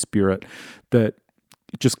mind and spirit that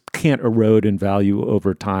just can't erode in value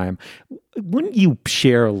over time. Wouldn't you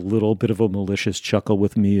share a little bit of a malicious chuckle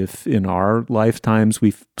with me if in our lifetimes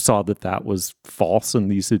we saw that was false,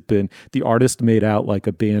 and these had been, the artist made out like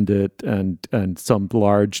a bandit, and some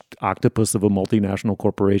large octopus of a multinational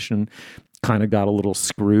corporation kind of got a little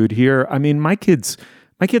screwed here? I mean, my kids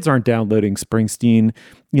aren't downloading Springsteen,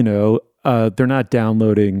 they're not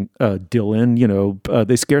downloading Dylan,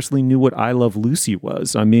 they scarcely knew what I Love Lucy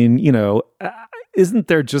was. I mean, isn't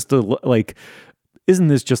this just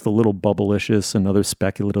a little bubblicious, another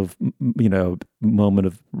speculative, moment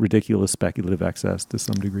of ridiculous speculative excess to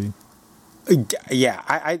some degree? Yeah,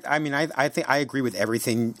 I mean, I think I agree with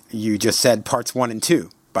everything you just said, parts 1 and 2.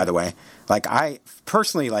 by the way. Like I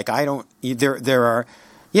personally, like I don't. There are,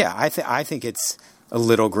 yeah. I think it's a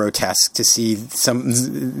little grotesque to see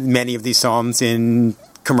many of these songs in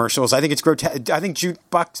commercials. I think it's grotesque. I think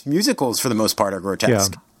jukebox musicals, for the most part, are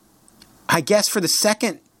grotesque. Yeah. I guess for the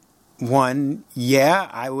second one, yeah,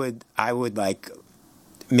 I would like.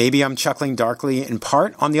 Maybe I'm chuckling darkly in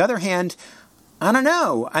part. On the other hand, I don't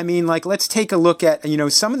know. I mean, like, let's take a look at,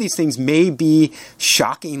 some of these things may be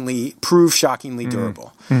shockingly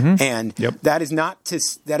durable. Mm-hmm. And that is not to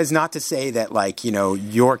say that, like,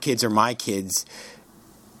 your kids or my kids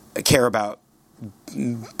care about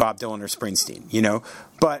Bob Dylan or Springsteen,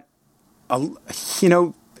 but,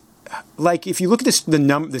 like, if you look at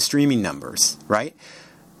the streaming numbers, right?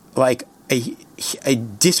 Like, a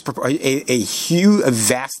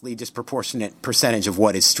vastly disproportionate percentage of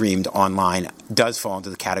what is streamed online does fall into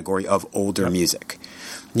the category of older music,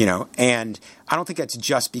 and I don't think that's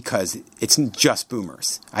just because it's just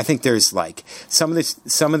boomers. I think there's like some of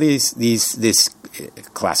this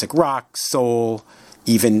classic rock, soul,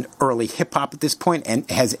 even early hip hop at this point, and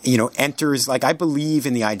has enters, like, I believe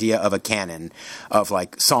in the idea of a canon of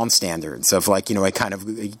like song standards, of like a kind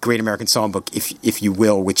of Great American Songbook, if you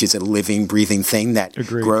will, which is a living, breathing thing that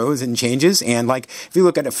grows and changes. And like if you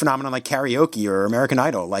look at a phenomenon like karaoke or American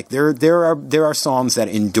Idol, like there are songs that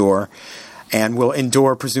endure and will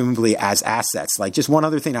endure presumably as assets. Like, just one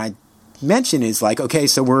other thing I mention is like, okay,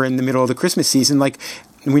 so we're in the middle of the Christmas season, like.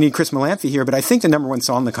 We need Chris Molanphy here, but I think the number one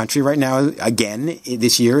song in the country right now, again,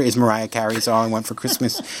 this year, is Mariah Carey's All I Want for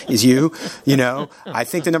Christmas Is You. I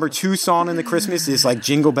think the number 2 song in the Christmas is like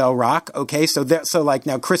Jingle Bell Rock. Okay, so like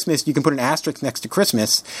now Christmas, you can put an asterisk next to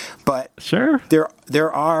Christmas, but sure,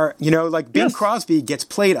 there are like Bing Crosby gets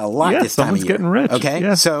played a lot this time of year. Getting rich.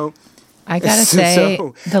 Okay, so I gotta say,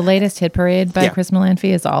 the latest Hit Parade by Chris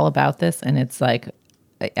Molanphy is all about this, and it's like.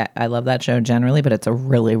 I love that show generally, but it's a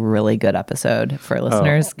really, really good episode for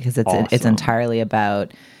listeners because it's entirely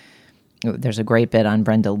about. There's a great bit on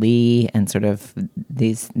Brenda Lee and sort of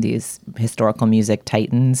these historical music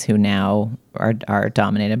titans who now are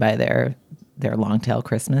dominated by their long tail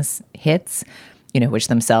Christmas hits, which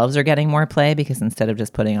themselves are getting more play because instead of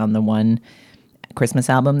just putting on the one Christmas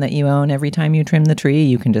album that you own every time you trim the tree,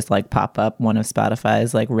 you can just like pop up one of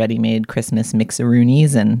Spotify's like ready-made Christmas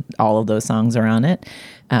mixaroonies and all of those songs are on it.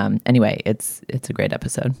 Anyway, it's a great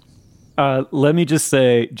episode. Let me just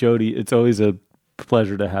say, Jody, it's always a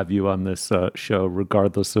pleasure to have you on this show,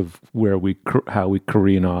 regardless of how we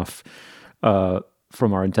careen off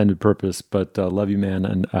from our intended purpose. But love you, man,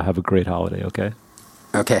 and have a great holiday. Okay.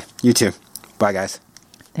 Okay. You too. Bye, guys.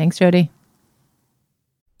 Thanks, Jody.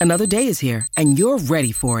 Another day is here, and you're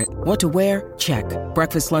ready for it. What to wear? Check.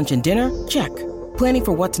 Breakfast, lunch, and dinner? Check. Planning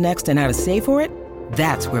for what's next and how to save for it?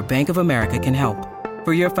 That's where Bank of America can help.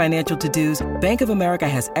 For your financial to-dos, Bank of America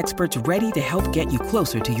has experts ready to help get you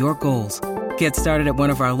closer to your goals. Get started at one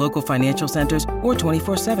of our local financial centers or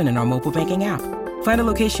 24/7 in our mobile banking app. Find a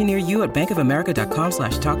location near you at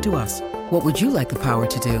bankofamerica.com/talktous. What would you like the power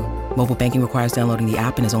to do? Mobile banking requires downloading the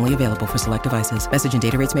app and is only available for select devices. Message and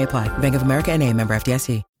data rates may apply. Bank of America N.A., member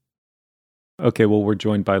FDIC. Okay, well, we're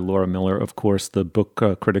joined by Laura Miller, of course, the book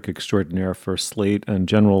critic extraordinaire for Slate and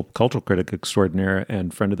general cultural critic extraordinaire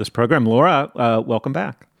and friend of this program. Laura, welcome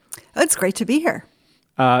back. It's great to be here.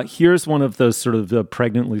 Here's one of those sort of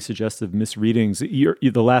pregnantly suggestive misreadings.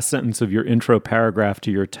 The last sentence of your intro paragraph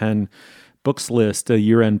to your 10 books list, a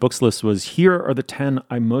year-end books list, was, here are the 10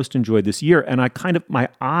 I most enjoyed this year. And my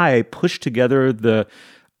eye pushed together the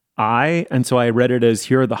and so I read it as,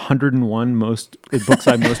 here are the 101 books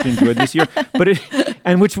I most enjoyed this year.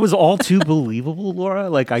 And which was all too believable,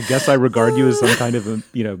 Laura. Like, I guess I regard you as some kind of a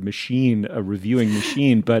machine, a reviewing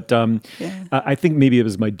machine. But I think maybe it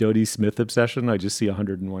was my Dodie Smith obsession. I just see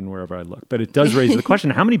 101 wherever I look. But it does raise the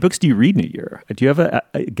question: how many books do you read in a year? Do you have a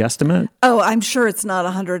guesstimate? Oh, I'm sure it's not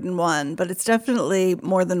 101, but it's definitely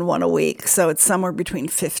more than one a week. So it's somewhere between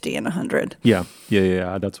 50 and 100. Yeah.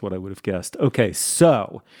 That's what I would have guessed. Okay,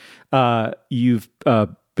 so you've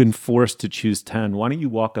been forced to choose 10. Why don't you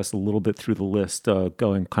walk us a little bit through the list,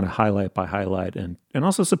 going kind of highlight by highlight, and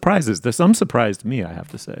also surprises. There's some surprise to me, I have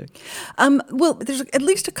to say. Well, there's at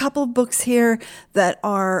least a couple of books here that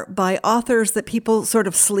are by authors that people sort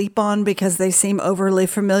of sleep on because they seem overly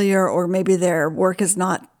familiar, or maybe their work is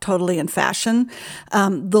not totally in fashion.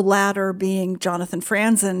 The latter being Jonathan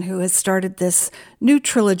Franzen, who has started this new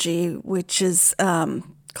trilogy, which is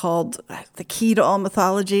called The Key to All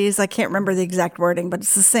Mythologies. I can't remember the exact wording, but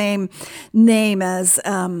it's the same name as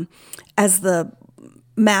the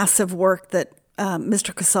massive work that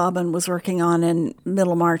Mr. Kasabian was working on in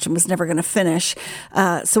Middlemarch and was never going to finish.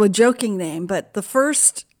 So a joking name, but the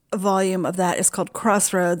first volume of that is called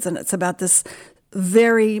Crossroads, and it's about this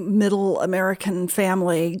very middle American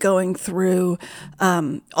family going through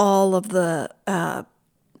all of the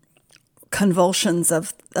convulsions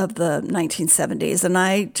of the 1970s. And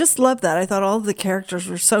I just loved that. I thought all of the characters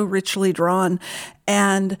were so richly drawn,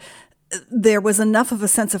 and there was enough of a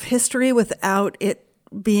sense of history without it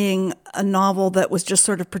being a novel that was just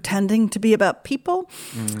sort of pretending to be about people.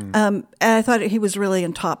 And I thought he was really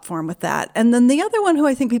in top form with that. And then the other one who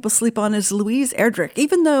I think people sleep on is Louise Erdrich.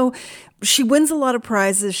 Even though she wins a lot of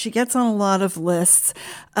prizes, she gets on a lot of lists,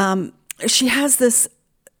 she has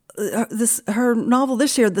her novel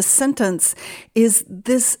this year, The Sentence, is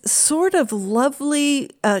this sort of lovely,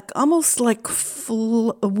 almost like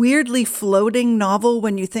weirdly floating novel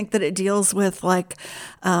when you think that it deals with like,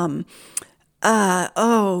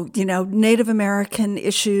 Native American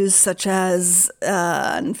issues such as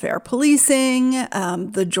unfair policing,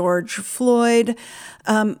 the George Floyd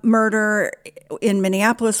murder in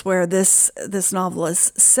Minneapolis, where this novel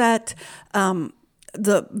is set,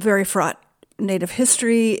 the very fraught Native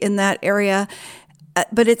history in that area.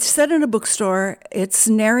 But it's set in a bookstore. Its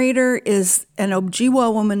narrator is an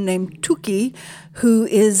Ojibwa woman named Tuki, who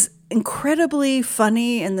is incredibly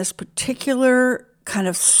funny in this particular kind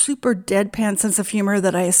of super deadpan sense of humor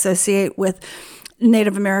that I associate with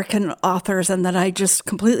Native American authors and that I just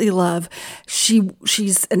completely love.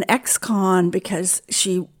 She's an ex-con because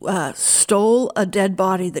she stole a dead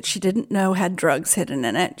body that she didn't know had drugs hidden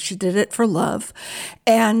in it. She did it for love.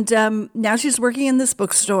 And now she's working in this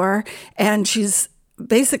bookstore, and she's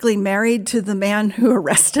basically married to the man who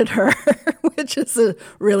arrested her, which is a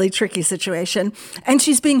really tricky situation. And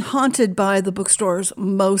she's being haunted by the bookstore's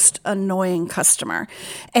most annoying customer.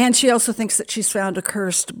 And she also thinks that she's found a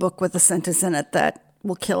cursed book with a sentence in it that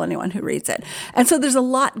will kill anyone who reads it. And so there's a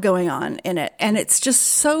lot going on in it. And it's just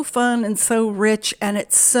so fun and so rich, and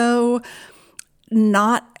it's so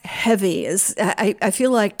not heavy. I feel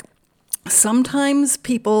like sometimes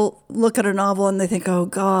people look at a novel and they think, oh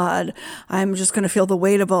God, I'm just going to feel the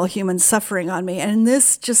weight of all human suffering on me. And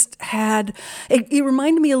this just had, it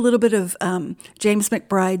reminded me a little bit of James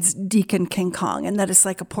McBride's Deacon King Kong, and that it's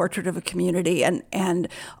like a portrait of a community and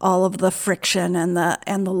all of the friction and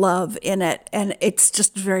the love in it. And it's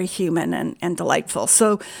just very human and delightful.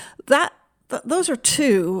 So those are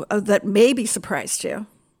two that maybe surprised you.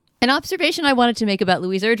 An observation I wanted to make about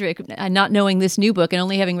Louise Erdrich, not knowing this new book and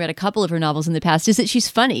only having read a couple of her novels in the past, is that she's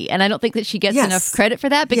funny. And I don't think that she gets enough credit for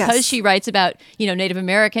that because she writes about, Native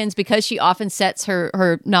Americans, because she often sets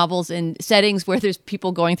her novels in settings where there's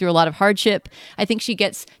people going through a lot of hardship. I think she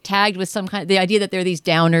gets tagged with the idea that there are these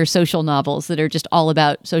downer social novels that are just all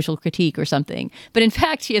about social critique or something. But in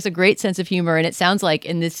fact, she has a great sense of humor. And it sounds like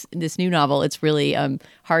in this new novel, it's really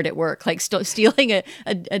hard at work, like stealing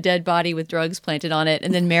a dead body with drugs planted on it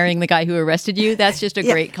and then marrying the guy who arrested you. That's just a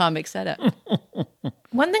great comic setup.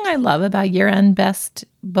 One thing I love about year-end best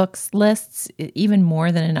books lists, even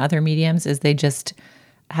more than in other mediums, is they just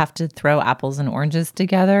have to throw apples and oranges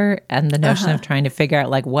together. And the notion of trying to figure out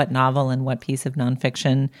like what novel and what piece of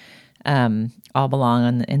nonfiction all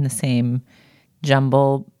belong in the same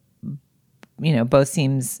jumble, both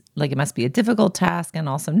seems like it must be a difficult task and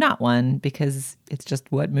also not one, because it's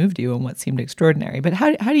just what moved you and what seemed extraordinary. But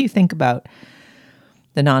how do you think about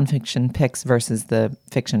the nonfiction picks versus the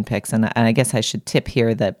fiction picks? And I guess I should tip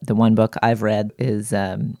here that the one book I've read is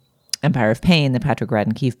Empire of Pain, the Patrick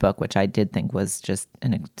Radden Keefe book, which I did think was just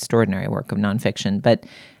an extraordinary work of nonfiction. But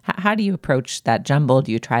how do you approach that jumble?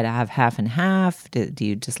 Do you try to have half and half? Do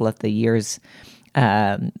you just let the year's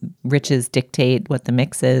riches dictate what the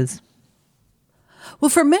mix is? Well,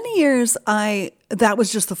 for many years, that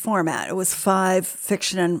was just the format. It was 5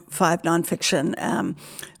 fiction and 5 nonfiction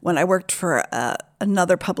when I worked for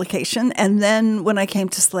another publication. And then when I came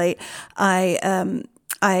to Slate,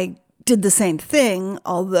 I did the same thing,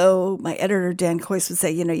 although my editor, Dan Coyce, would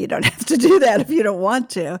say, you don't have to do that if you don't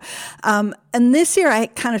want to. And this year, I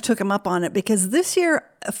kind of took him up on it because this year,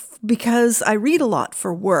 because I read a lot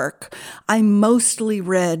for work, I mostly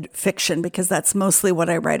read fiction because that's mostly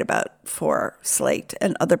what I write about for Slate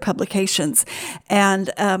and other publications.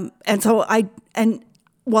 And so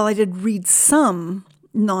while I did read some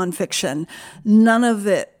nonfiction, none of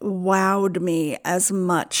it wowed me as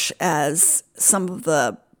much as some of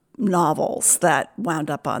the novels that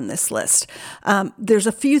wound up on this list. There's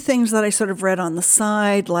a few things that I sort of read on the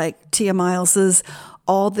side, like Tia Miles's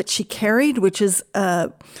All That She Carried, which is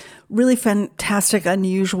a really fantastic,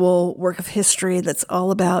 unusual work of history that's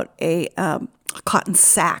all about a cotton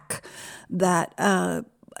sack that an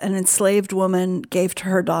enslaved woman gave to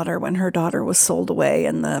her daughter when her daughter was sold away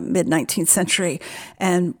in the mid-19th century.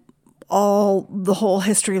 And the whole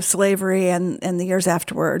history of slavery and the years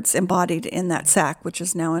afterwards embodied in that sack, which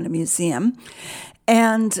is now in a museum.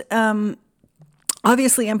 And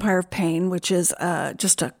obviously Empire of Pain, which is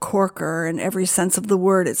just a corker in every sense of the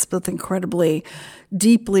word. It's both incredibly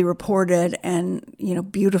deeply reported and,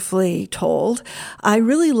 beautifully told. I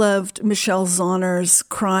really loved Michelle Zauner's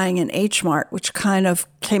Crying in H Mart, which kind of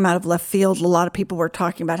came out of left field. A lot of people were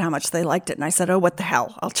talking about how much they liked it. And I said, oh, what the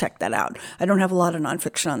hell? I'll check that out. I don't have a lot of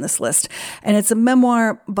nonfiction on this list. And it's a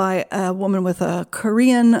memoir by a woman with a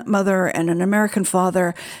Korean mother and an American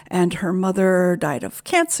father. And her mother died of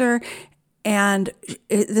cancer. And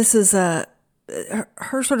this is her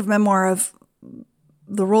sort of memoir of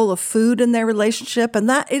the role of food in their relationship. And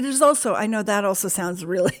that it is also, I know that also sounds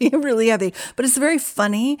really, really heavy, but it's very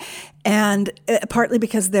funny. And partly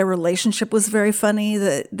because their relationship was very funny,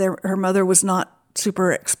 her mother was not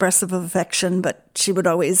super expressive of affection, but she would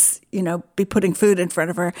always, be putting food in front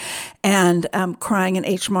of her. And Crying in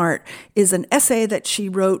H Mart is an essay that she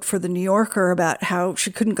wrote for The New Yorker about how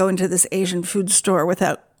she couldn't go into this Asian food store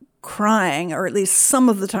without crying, or at least some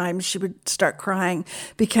of the time she would start crying,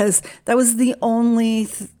 because that was the only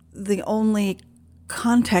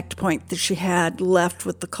contact point that she had left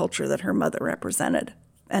with the culture that her mother represented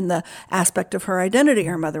and the aspect of her identity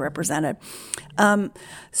her mother represented.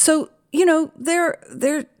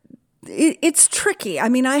 It's tricky. I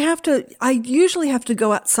mean, I usually have to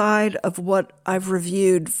go outside of what I've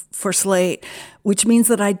reviewed for Slate, which means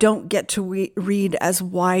that I don't get to read as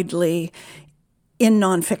widely in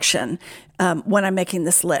nonfiction when I'm making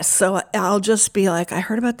this list. So I'll just be like, I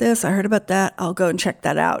heard about this, I heard about that. I'll go and check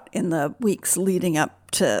that out in the weeks leading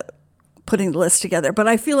up to putting the list together. But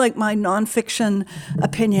I feel like my nonfiction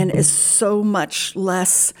opinion is so much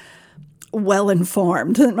less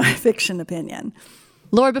well-informed than my fiction opinion.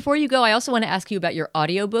 Laura, before you go, I also want to ask you about your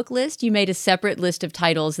audiobook list. You made a separate list of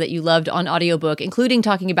titles that you loved on audiobook, including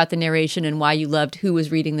talking about the narration and why you loved who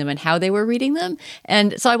was reading them and how they were reading them.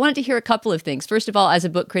 And so I wanted to hear a couple of things. First of all, as a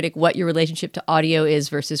book critic, what your relationship to audio is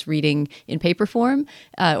versus reading in paper form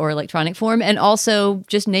or electronic form. And also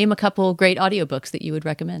just name a couple great audiobooks that you would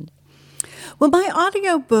recommend. Well, my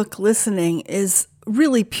audiobook listening is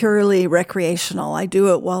really purely recreational. I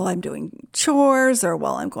do it while I'm doing chores or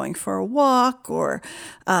while I'm going for a walk or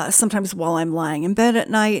sometimes while I'm lying in bed at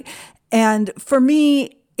night. And for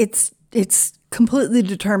me, it's completely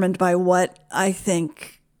determined by what I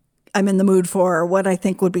think I'm in the mood for or what I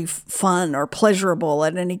think would be fun or pleasurable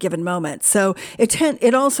at any given moment. So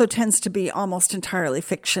it also tends to be almost entirely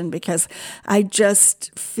fiction because I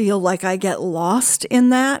just feel like I get lost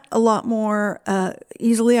in that a lot more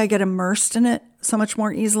easily. I get immersed in it so much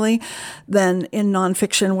more easily than in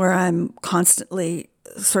nonfiction where I'm constantly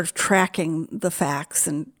sort of tracking the facts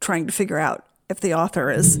and trying to figure out if the author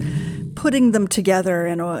is putting them together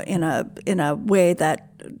in a way that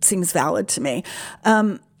seems valid to me.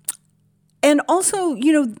 And also,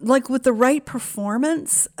 like with the right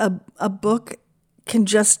performance, a book can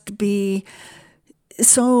just be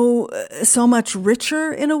so much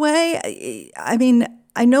richer in a way. I mean,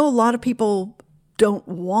 I know a lot of people don't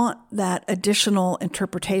want that additional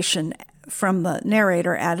interpretation from the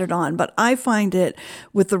narrator added on, but I find it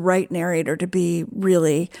with the right narrator to be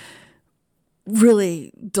really,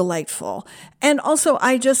 really delightful. And also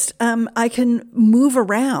I just, I can move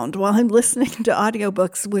around while I'm listening to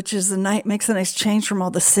audiobooks, which is makes a nice change from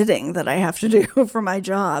all the sitting that I have to do for my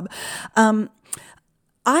job. I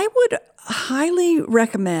would highly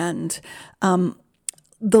recommend,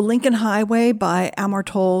 The Lincoln Highway by Amor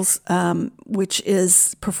Towles, which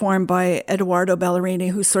is performed by Edoardo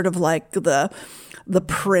Ballerini, who's sort of like the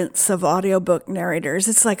prince of audiobook narrators.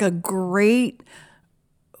 It's like a great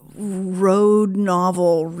road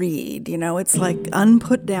novel read. It's like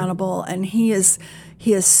unputdownable, and he is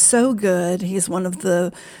so good. He is one of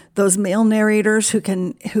those male narrators who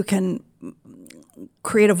can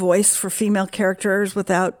create a voice for female characters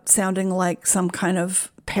without sounding like some kind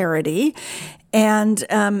of parody. And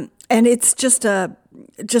it's just a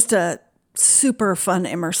super fun,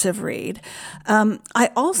 immersive read. I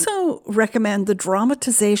also recommend the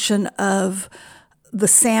dramatization of The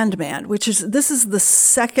Sandman, this is the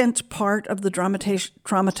second part of the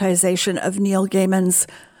dramatization of Neil Gaiman's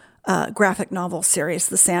graphic novel series,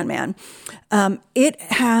 The Sandman. It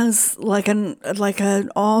has like an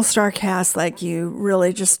all-star cast like you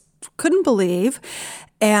really just couldn't believe.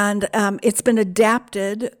 And it's been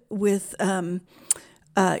adapted with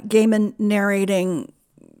Gaiman narrating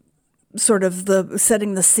sort of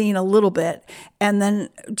setting the scene a little bit. And then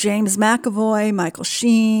James McAvoy, Michael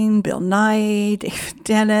Sheen, Bill Nighy, David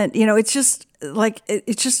Tennant, it's just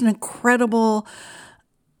an incredible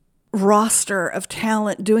roster of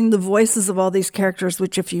talent doing the voices of all these characters,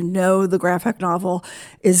 which if you know the graphic novel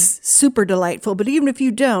is super delightful. But even if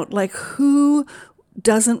you don't, like, who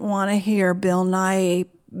doesn't want to hear Bill Nighy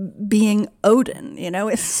being Odin? You know,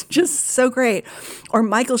 it's just so great. Or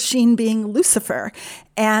Michael Sheen being Lucifer.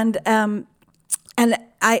 And that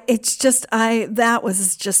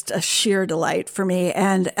was just a sheer delight for me.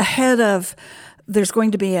 And ahead of, there's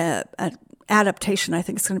going to be an adaptation. I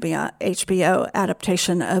think it's going to be a HBO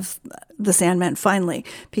adaptation of The Sandman. Finally,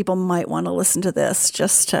 people might want to listen to this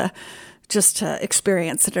just to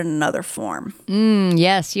experience it in another form.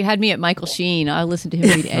 Yes, you had me at Michael Sheen. I'll listen to him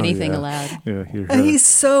read anything aloud. Yeah, he's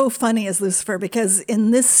so funny as Lucifer, because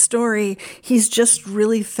in this story, he's just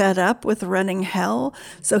really fed up with running hell.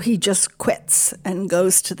 So he just quits and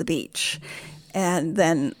goes to the beach. And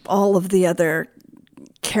then all of the other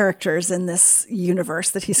characters in this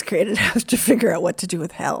universe that he's created have to figure out what to do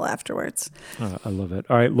with hell afterwards. I love it.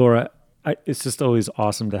 All right, Laura, it's just always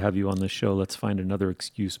awesome to have you on the show. Let's find another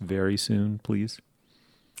excuse very soon, please.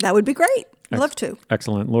 That would be great. I'd love to.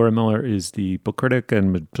 Excellent. Laura Miller is the book critic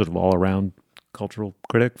and sort of all-around cultural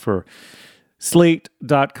critic for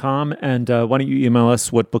Slate.com. And why don't you email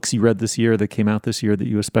us what books you read this year that came out this year that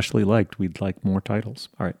you especially liked? We'd like more titles.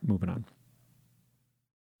 All right, moving on.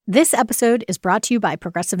 This episode is brought to you by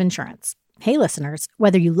Progressive Insurance. Hey, listeners,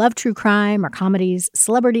 whether you love true crime or comedies,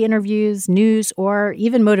 celebrity interviews, news, or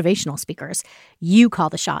even motivational speakers, you call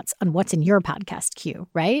the shots on what's in your podcast queue,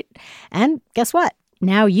 right? And guess what?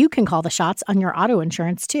 Now you can call the shots on your auto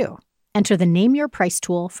insurance, too. Enter the Name Your Price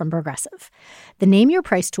tool from Progressive. The Name Your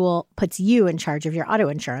Price tool puts you in charge of your auto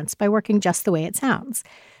insurance by working just the way it sounds.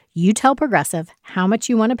 You tell Progressive how much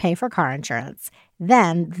you want to pay for car insurance.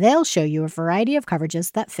 Then they'll show you a variety of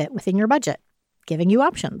coverages that fit within your budget, giving you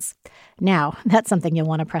options. Now, that's something you'll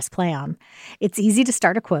want to press play on. It's easy to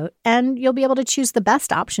start a quote, and you'll be able to choose the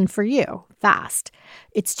best option for you fast.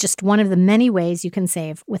 It's just one of the many ways you can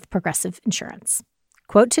save with Progressive Insurance.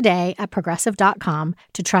 Quote today at Progressive.com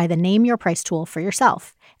to try the Name Your Price tool for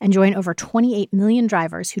yourself and join over 28 million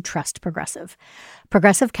drivers who trust Progressive.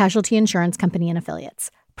 Progressive Casualty Insurance Company and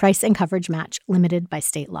Affiliates. Price and coverage match limited by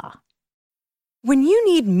state law. When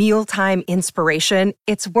you need mealtime inspiration,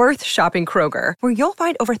 it's worth shopping Kroger, where you'll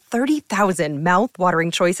find over 30,000 mouth-watering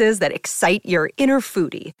choices that excite your inner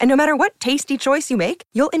foodie. And no matter what tasty choice you make,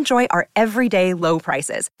 you'll enjoy our everyday low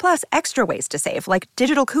prices, plus extra ways to save, like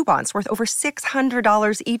digital coupons worth over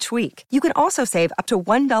 $600 each week. You can also save up to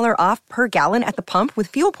 $1 off per gallon at the pump with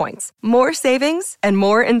fuel points. More savings and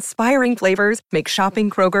more inspiring flavors make shopping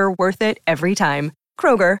Kroger worth it every time.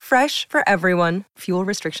 Kroger, fresh for everyone. Fuel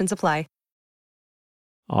restrictions apply.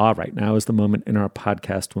 All right, now is the moment in our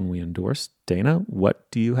podcast when we endorse. Dana, what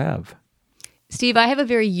do you have? Steve, I have a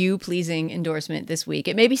very you-pleasing endorsement this week.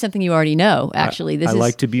 It may be something you already know, actually. I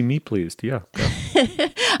like to be me-pleased, yeah.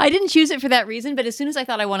 I didn't choose it for that reason, but as soon as I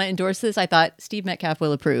thought I want to endorse this, I thought Steve Metcalf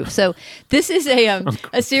will approve. So this is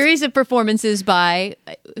a series of performances by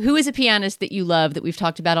who is a pianist that you love that we've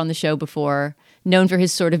talked about on the show before, known for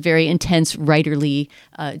his sort of very intense, writerly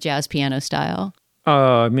jazz piano style.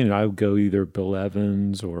 I mean, I would go either Bill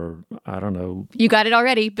Evans or, I don't know. You got it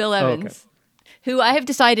already, Bill Evans. Okay. Who I have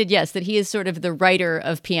decided, yes, that he is sort of the writer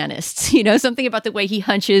of pianists. You know, something about the way he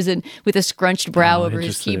hunches and with a scrunched brow over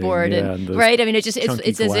his keyboard, and right. I mean, it's as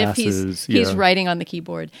if he's writing on the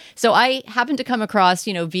keyboard. So I happened to come across,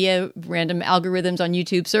 via random algorithms on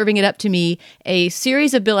YouTube, serving it up to me, a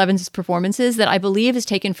series of Bill Evans' performances that I believe is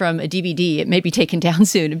taken from a DVD. It may be taken down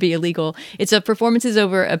soon and be illegal. It's a performances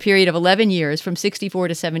over a period of 11 years, from 64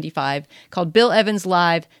 to 75, called Bill Evans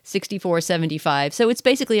Live 64-75. So it's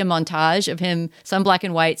basically a montage of him, some black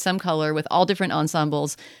and white, some color, with all different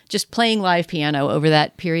ensembles, just playing live piano over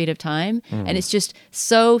that period of time. And it's just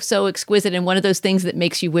so exquisite, and one of those things that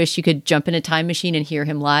makes you wish you could jump in a time machine and hear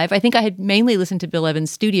him live. I think I had mainly listened to Bill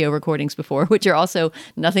Evans' studio recordings before, which are also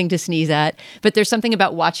nothing to sneeze at. But there's something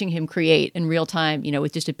about watching him create in real time,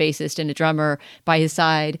 with just a bassist and a drummer by his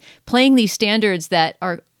side, playing these standards that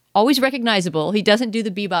are always recognizable. He doesn't do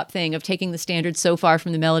the bebop thing of taking the standard so far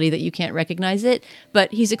from the melody that you can't recognize it,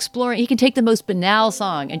 but he's exploring. He can take the most banal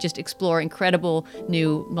song and just explore incredible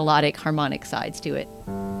new melodic harmonic sides to it.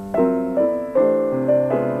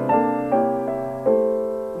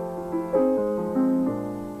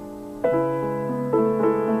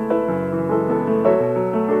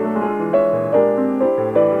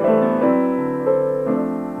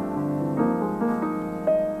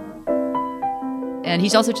 And And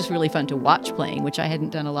he's also just really fun to watch playing, which I hadn't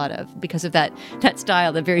done a lot of because of that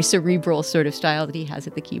style, the very cerebral sort of style that he has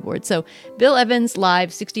at the keyboard. So Bill Evans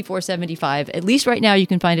live 6475. At least right now you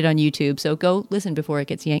can find it on YouTube. So go listen before it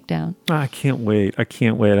gets yanked down. I can't wait.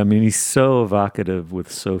 I mean, he's so evocative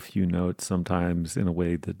with so few notes sometimes in a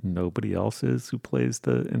way that nobody else is who plays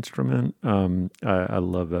the instrument. I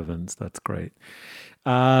love Evans. That's great.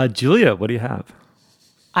 Julia, what do you have?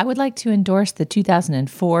 I would like to endorse the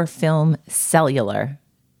 2004 film Cellular.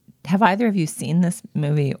 Have either of you seen this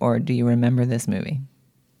movie, or do you remember this movie?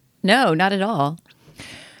 No, not at all.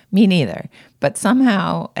 Me neither. But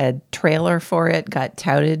somehow a trailer for it got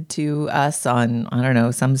touted to us on, I don't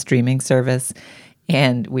know, some streaming service.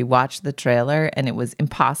 And we watched the trailer, and it was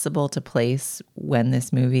impossible to place when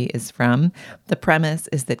this movie is from. The premise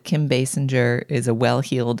is that Kim Basinger is a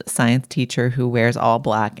well-heeled science teacher who wears all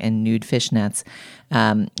black and nude fishnets,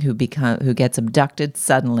 who gets abducted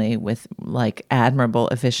suddenly with like admirable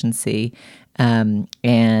efficiency,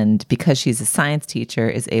 and because she's a science teacher,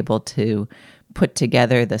 is able to put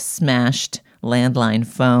together the smashed landline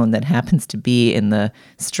phone that happens to be in the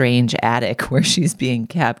strange attic where she's being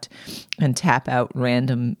kept, and tap out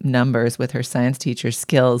random numbers with her science teacher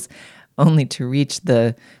skills, only to reach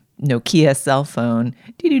the Nokia cell phone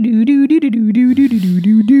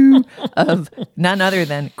of none other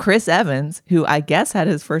than Chris Evans, who I guess had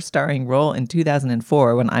his first starring role in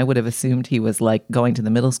 2004, when I would have assumed he was like going to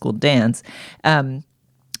the middle school dance,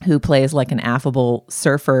 who plays like an affable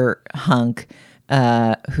surfer hunk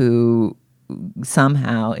who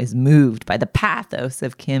somehow is moved by the pathos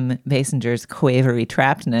of Kim Basinger's quavery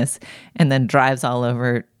trappedness, and then drives all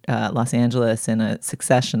over Los Angeles in a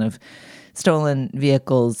succession of stolen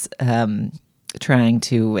vehicles, trying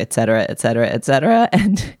to et cetera, et cetera, et cetera.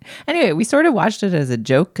 And anyway, we sort of watched it as a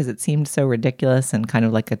joke because it seemed so ridiculous and kind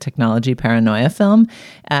of like a technology paranoia film.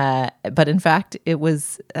 But in fact, it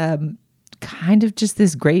was kind of just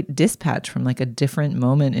this great dispatch from like a different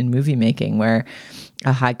moment in movie making, where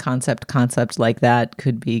a high concept like that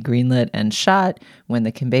could be greenlit and shot when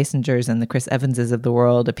the Kim Basingers and the Chris Evanses of the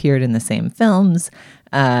world appeared in the same films.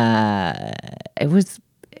 It was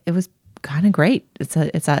kind of great. It's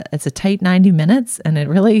a tight 90 minutes, and it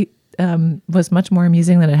really was much more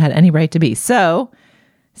amusing than it had any right to be. So,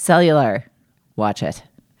 Cellular, watch it.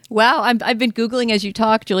 Wow, I've been Googling as you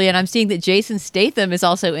talk, Julia, and I'm seeing that Jason Statham is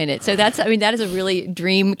also in it. So that is a really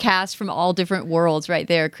dream cast from all different worlds right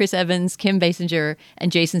there. Chris Evans, Kim Basinger,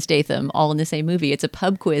 and Jason Statham all in the same movie. It's a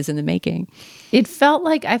pub quiz in the making. I felt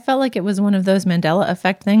like it was one of those Mandela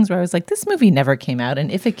effect things where I was like, this movie never came out,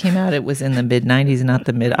 and if it came out, it was in the mid-90s, not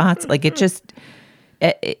the mid-aughts. Like it just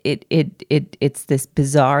it's this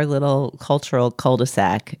bizarre little cultural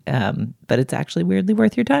cul-de-sac, but it's actually weirdly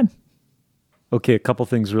worth your time. Okay, a couple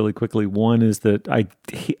things really quickly. One is that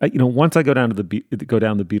once I go down the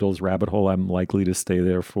Beatles rabbit hole, I'm likely to stay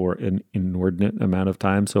there for an inordinate amount of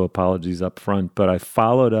time. So apologies up front. But I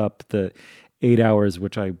followed up the 8 hours,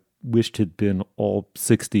 which I wished had been all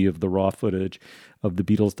 60 of the raw footage of the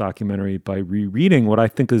Beatles documentary, by rereading what I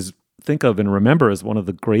think of and remember as one of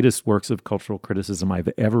the greatest works of cultural criticism I've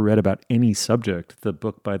ever read about any subject, the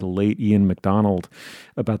book by the late Ian MacDonald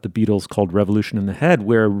about the Beatles called Revolution in the Head,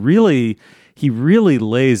 where he really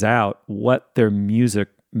lays out what their music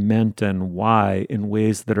meant and why in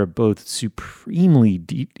ways that are both supremely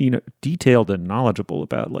detailed and knowledgeable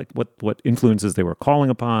about like what influences they were calling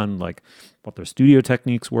upon, like what their studio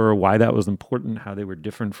techniques were, why that was important, how they were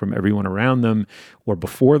different from everyone around them or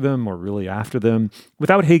before them or really after them.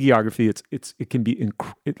 Without hagiography, it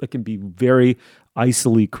can be very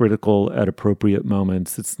icily critical at appropriate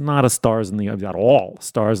moments. It's not a stars in the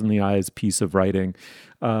eyes piece of writing.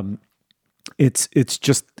 It's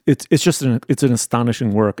an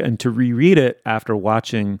astonishing work, and to reread it after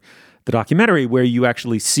watching the documentary, where you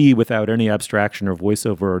actually see, without any abstraction or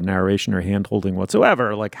voiceover or narration or hand-holding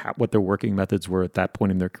whatsoever, like what their working methods were at that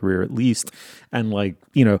point in their career, at least, and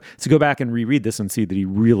to go back and reread this and see that he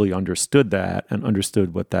really understood that and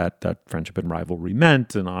understood what that friendship and rivalry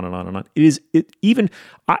meant, and on and on and on.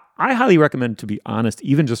 I highly recommend, to be honest,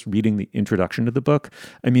 even just reading the introduction to the book.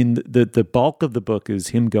 I mean, the bulk of the book is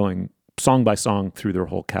him going song by song through their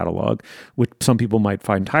whole catalog, which some people might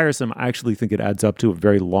find tiresome. I actually think it adds up to a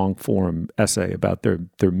very long form essay about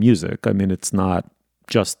their music. I mean, it's not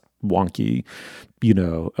just wonky,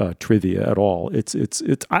 trivia at all.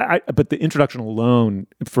 But the introduction alone,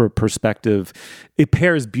 for perspective, it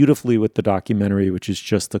pairs beautifully with the documentary, which is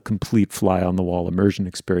just a complete fly on the wall immersion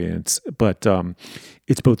experience. But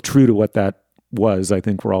it's both true to what that was, I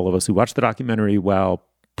think, for all of us who watched the documentary, while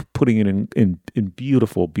putting it in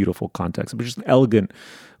beautiful, beautiful context. It was just an elegant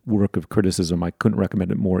work of criticism. I couldn't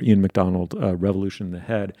recommend it more. Ian McDonald, Revolution in the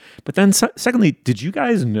Head. But then secondly, did you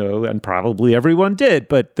guys know, and probably everyone did,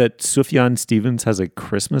 but that Sufjan Stevens has a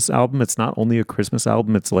Christmas album? It's not only a Christmas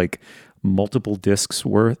album, it's like multiple discs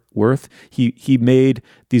worth. He made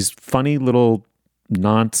these funny little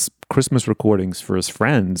nonce Christmas recordings for his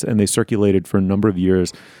friends, and they circulated for a number of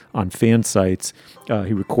years on fan sites.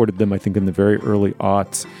 He recorded them, I think, in the very early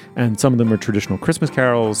aughts, and some of them are traditional Christmas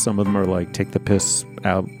carols. Some of them are like take the piss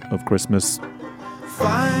out of Christmas.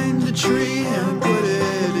 Find a tree and put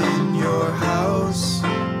it in your house.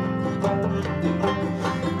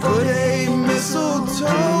 Put a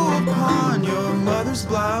mistletoe upon your mother's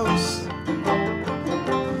blouse.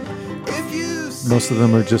 Most of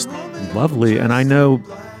them are just lovely, and I know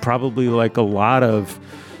probably like a lot of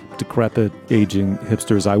decrepit aging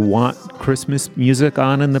hipsters, I want Christmas music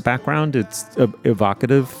on in the background. It's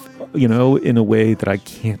evocative, in a way that I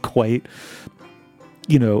can't quite,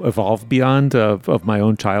 evolve beyond of my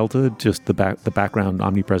own childhood. Just the background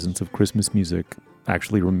omnipresence of Christmas music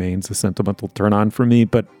actually remains a sentimental turn on for me,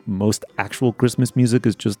 but most actual Christmas music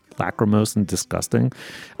is just lachrymose and disgusting.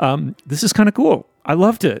 This is kind of cool. I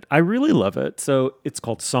loved it. I really love it. So it's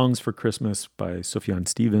called Songs for Christmas by Sufjan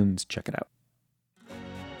Stevens. Check it out.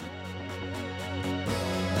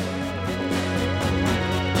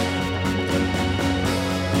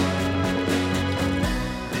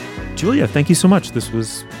 Julia, thank you so much. This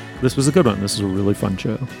was a good one. This is a really fun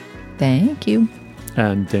show. Thank you.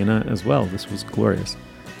 And Dana as well. This was glorious.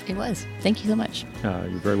 It was. Thank you so much.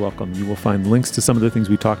 You're very welcome. You will find links to some of the things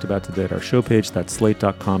we talked about today at our show page. That's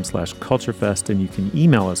slate.com/culturefest. And you can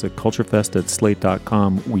email us at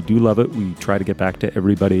culturefest@slate.com. We do love it. We try to get back to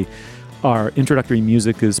everybody. Our introductory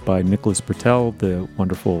music is by Nicholas Bertel, the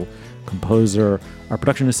wonderful composer. Our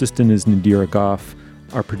production assistant is Nadira Goff.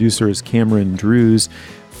 Our producer is Cameron Drews.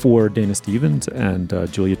 For Dana Stevens and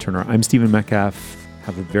Julia Turner, I'm Stephen Metcalf.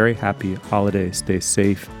 Have a very happy holiday. Stay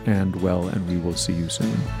safe and well, and we will see you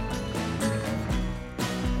soon.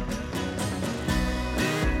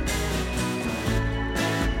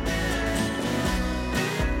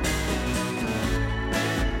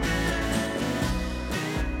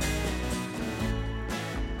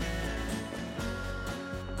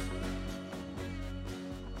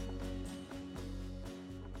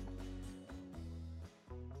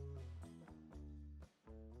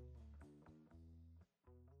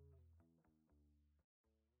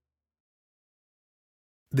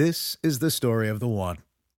 This is the story of the one.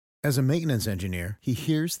 As a maintenance engineer, he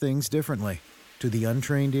hears things differently. To the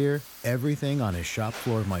untrained ear, everything on his shop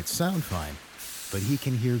floor might sound fine, but he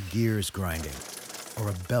can hear gears grinding or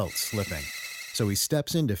a belt slipping. So he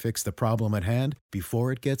steps in to fix the problem at hand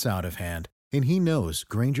before it gets out of hand. And he knows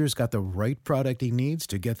Grainger's got the right product he needs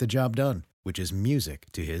to get the job done, which is music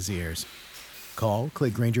to his ears. Call,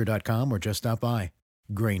 click Grainger.com, or just stop by.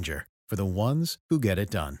 Grainger, for the ones who get it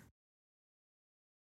done.